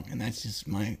good song. And that's just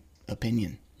my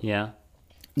opinion. Yeah.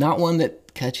 Not one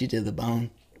that cuts you to the bone,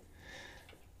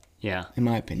 Yeah. in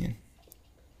my opinion.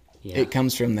 Yeah. It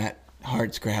comes from that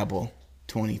hard scrabble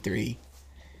 23,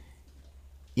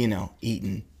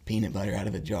 eating peanut butter out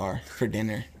of a jar for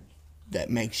dinner that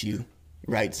makes you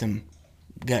write some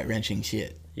gut-wrenching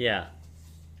shit. Yeah.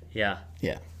 Yeah.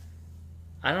 Yeah.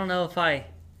 I don't know if I'm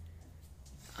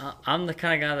the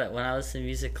kind of guy that when I listen to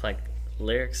music, like,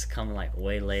 lyrics come, like,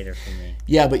 way later for me.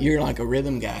 Yeah, but you're like a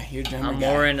rhythm guy. You're a drummer I'm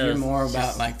guy. more into You're more just-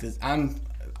 about like this.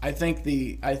 I think,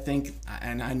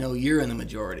 and I know you're in the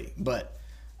majority, but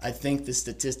I think the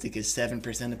statistic is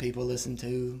 7% of people listen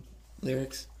to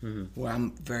lyrics. Where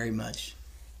I'm very much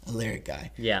a lyric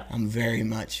guy. Yeah. I'm very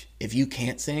much, if you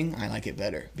can't sing, I like it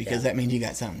better because that means you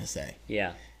got something to say.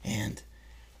 Yeah. And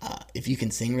if you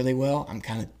can sing really well, I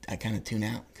kind of tune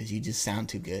out because you just sound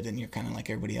too good and you're kind of like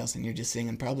everybody else and you're just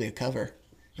singing probably a cover.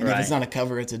 And if it's Right. not a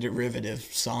cover, it's a derivative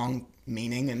song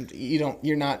meaning, and you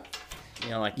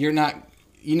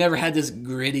never had this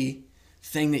gritty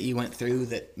thing that you went through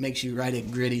that makes you write a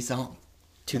gritty song.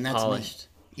 Too And that's me. polished.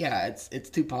 Yeah, it's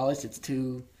too polished. It's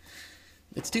too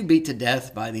beat to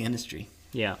death by the industry.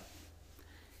 Yeah.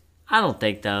 I don't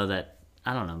think, though,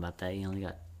 I don't know about that. You only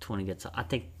got 20 good songs. I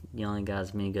think you only got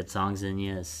as many good songs in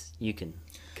you as you can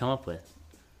come up with.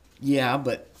 Yeah,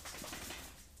 but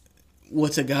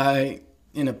what's a guy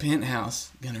in a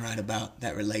penthouse gonna write about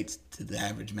that relates to the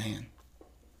average man,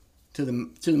 to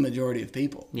the majority of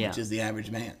people, Yeah. which is the average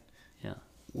man? Yeah.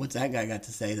 What's that guy got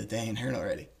to say that they ain't heard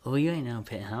already? Oh, you ain't no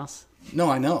penthouse.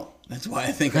 No, I know. That's why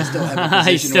I think I still have a You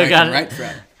position still where I got can it. write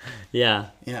from. Yeah.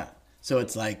 Yeah. So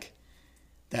it's like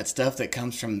that stuff that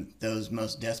comes from those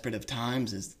most desperate of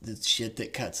times is the shit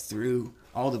that cuts through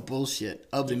all the bullshit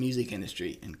of the music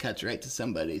industry and cuts right to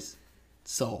somebody's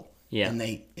soul. Yeah. And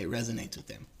it resonates with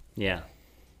them. Yeah.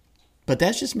 But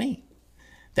that's just me.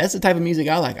 That's the type of music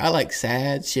I like. I like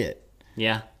sad shit.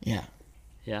 Yeah. Yeah.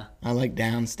 Yeah. I like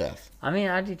down stuff. I mean,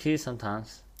 I do too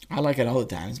sometimes. I like it all the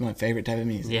time. It's my favorite type of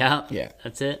music. Yeah. Yeah.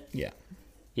 That's it. Yeah.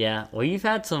 Yeah. Well, you've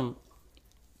had some,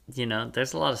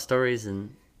 there's a lot of stories,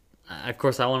 and of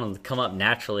course, I want them to come up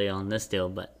naturally on this deal,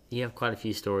 but you have quite a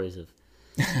few stories of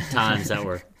times that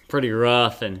were pretty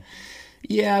rough and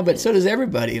Yeah, but so does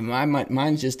everybody.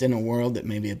 Mine's just in a world that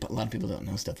maybe a lot of people don't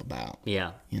know stuff about.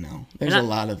 Yeah. You know, there's a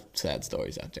lot of sad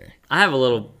stories out there. I have a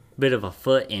little bit of a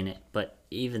foot in it, but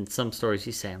even some stories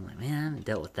you say, I'm like, man, I haven't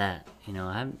dealt with that. You know,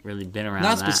 I haven't really been around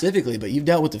Not that. specifically, but you've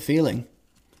dealt with the feeling.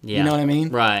 Yeah. You know what I mean?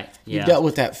 Right. Yeah. You've dealt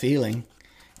with that feeling.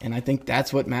 And I think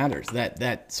that's what matters.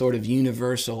 That sort of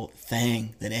universal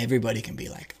thing that everybody can be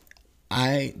like,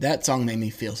 that song made me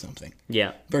feel something.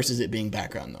 Yeah. Versus it being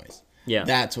background noise. Yeah.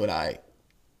 That's what I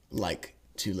like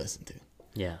to listen to.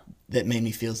 Yeah. That made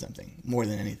me feel something more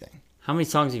than anything. How many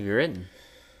songs have you written?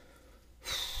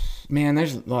 Man,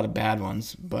 there's a lot of bad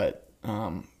ones, but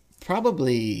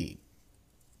probably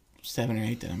 7 or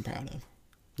 8 that I'm proud of.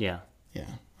 Yeah. Yeah.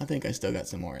 I think I still got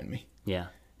some more in me. Yeah.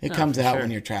 It comes out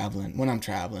when you're traveling. When I'm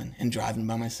traveling and driving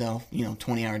by myself,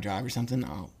 20-hour drive or something,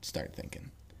 I'll start thinking.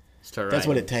 That's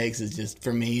what it takes is just,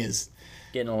 for me, is...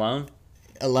 Getting alone?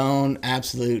 Alone,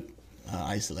 absolute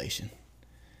isolation.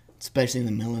 Especially in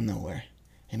the middle of nowhere.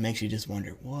 It makes you just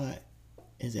wonder, what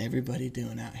is everybody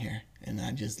doing out here? And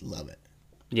I just love it.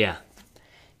 Yeah.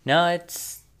 No,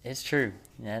 it's true.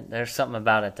 Yeah, there's something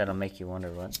about it that'll make you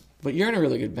wonder what. But you're in a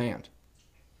really good band.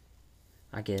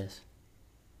 I guess.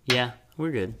 Yeah,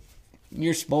 we're good.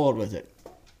 You're spoiled with it.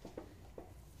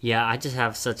 Yeah, I just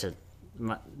have such a...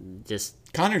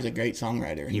 Connor's a great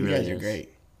songwriter, and you guys are great.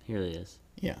 He really is.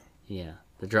 Yeah. Yeah.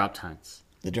 The Drop Tines.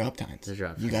 The Drop Tines.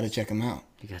 You got to check them out.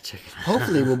 You got to check them out.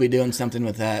 Hopefully we'll be doing something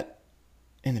with that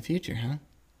in the future, huh?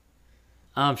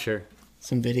 I'm sure.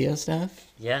 Some video stuff?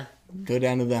 Yeah. Go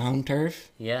down to the home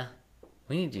turf? Yeah.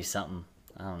 We need to do something.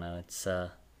 I don't know. It's...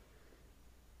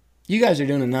 You guys are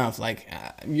doing enough. Like,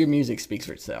 your music speaks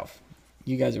for itself.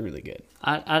 You guys are really good.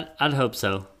 I'd hope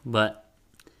so, but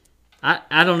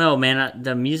I don't know, man.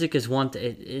 The music is one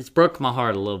thing. It's broke my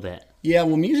heart a little bit. Yeah,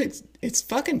 well, it's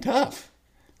fucking tough.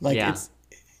 Like, yeah.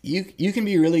 You can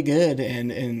be really good,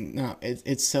 and no,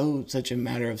 it's such a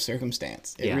matter of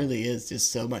circumstance. It really is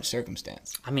just so much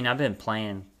circumstance. I mean, I've been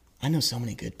playing. I know so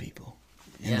many good people,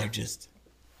 and they're just...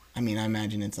 I mean, I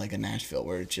imagine it's like a Nashville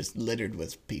where it's just littered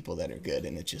with people that are good,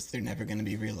 and they're never going to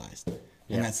be realized.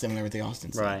 Yeah. And that's similar with the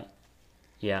Austin side. Right.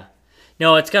 Yeah.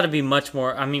 No, it's got to be much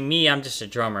more. I mean, I'm just a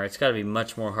drummer. It's got to be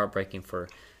much more heartbreaking for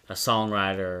a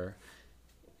songwriter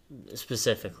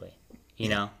specifically, you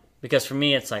know? Because for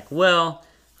me, it's like, well,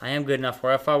 I am good enough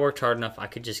where if I worked hard enough, I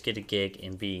could just get a gig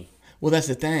and be... Well, that's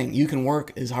the thing. You can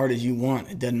work as hard as you want.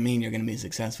 It doesn't mean you're going to be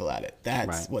successful at it.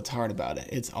 That's what's hard about it.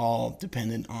 It's all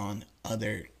dependent on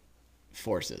other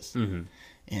forces. Mm-hmm.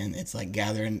 And it's like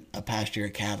gathering a pasture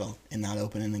of cattle and not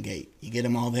opening the gate. You get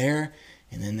them all there,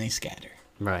 and then they scatter.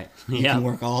 Right. You can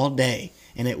work all day,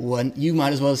 and you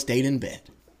might as well have stayed in bed.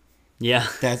 Yeah.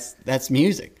 That's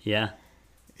music. Yeah.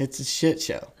 It's a shit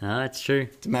show. No, that's true.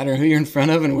 It's a matter of who you're in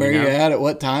front of and where you're at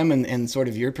what time, and sort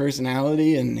of your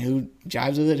personality and who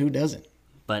jives with it, who doesn't.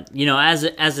 But, as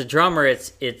a drummer,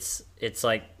 it's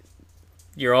like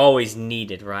you're always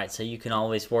needed, right? So you can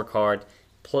always work hard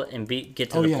and get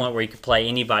to the point where you can play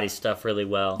anybody's stuff really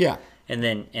well. Yeah. And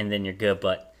then you're good.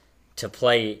 But to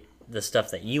play the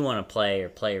stuff that you want to play or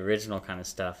play original kind of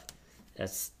stuff,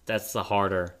 that's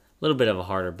the little bit of a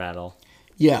harder battle.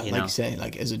 Yeah, like you say,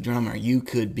 like as a drummer, you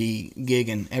could be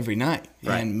gigging every night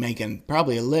and making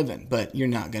probably a living, but you're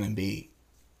not going to be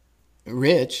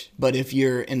rich. But if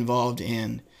you're involved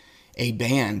in a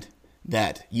band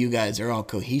that you guys are all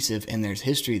cohesive and there's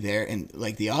history there, and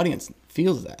like the audience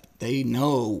feels that. They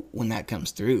know when that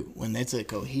comes through, when it's a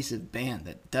cohesive band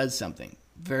that does something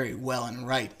very well and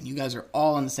right, and you guys are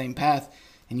all on the same path,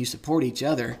 and you support each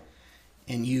other,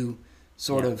 and you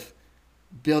sort of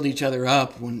build each other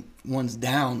up when one's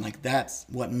down. Like, that's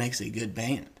what makes a good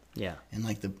band. Yeah. And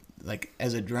like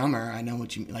as a drummer, I know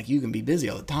what you like. You can be busy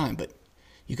all the time, but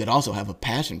you could also have a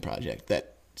passion project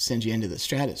that sends you into the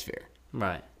stratosphere.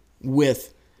 Right.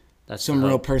 With some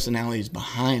real personalities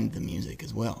behind the music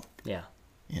as well. Yeah.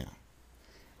 Yeah.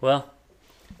 Well,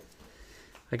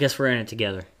 I guess we're in it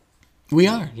together. We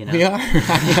are. We are.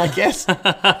 I guess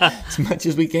as much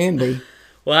as we can be.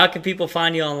 Well, how can people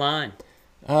find you online?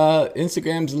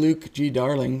 Instagram's Luke G.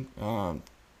 Darling.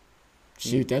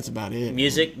 Shoot, that's about it.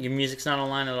 Your music's not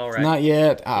online at all, right? Not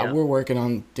yet. We're working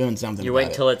on doing something. You're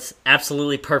waiting until it's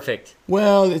absolutely perfect.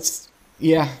 Well, it's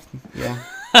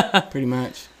pretty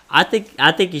much. I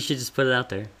think you should just put it out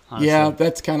there. Honestly. Yeah,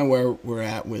 that's kind of where we're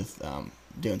at with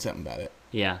doing something about it.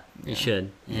 Yeah, you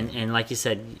should. And like you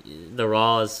said, the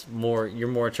raw is more. You're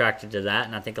more attracted to that,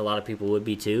 and I think a lot of people would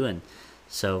be too. And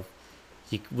so,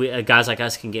 guys like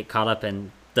us can get caught up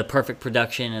in the perfect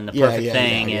production and the perfect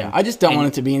thing. And I just don't want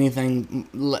it to be anything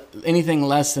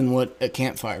less than what a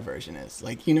campfire version is.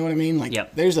 Like, you know what I mean?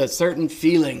 Like, there's a certain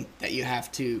feeling that you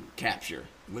have to capture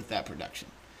with that production,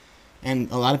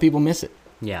 and a lot of people miss it.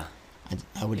 Yeah,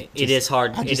 I would. It is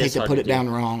hard. I just hate to put it down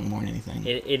wrong more than anything.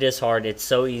 It is hard. It's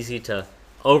so easy to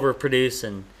overproduce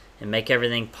and make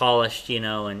everything polished, you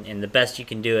know, and the best you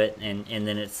can do it, and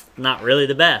then it's not really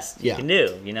the best you can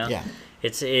do, you know? Yeah.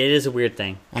 It is a weird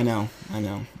thing. I know.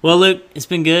 Well, Luke, it's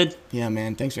been good. Yeah,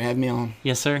 man. Thanks for having me on.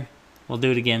 Yes, sir. We'll do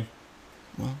it again.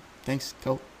 Well, thanks,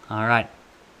 Colt. All right.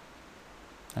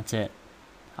 That's it.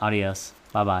 Adios.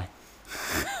 Bye-bye.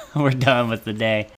 We're done with the day.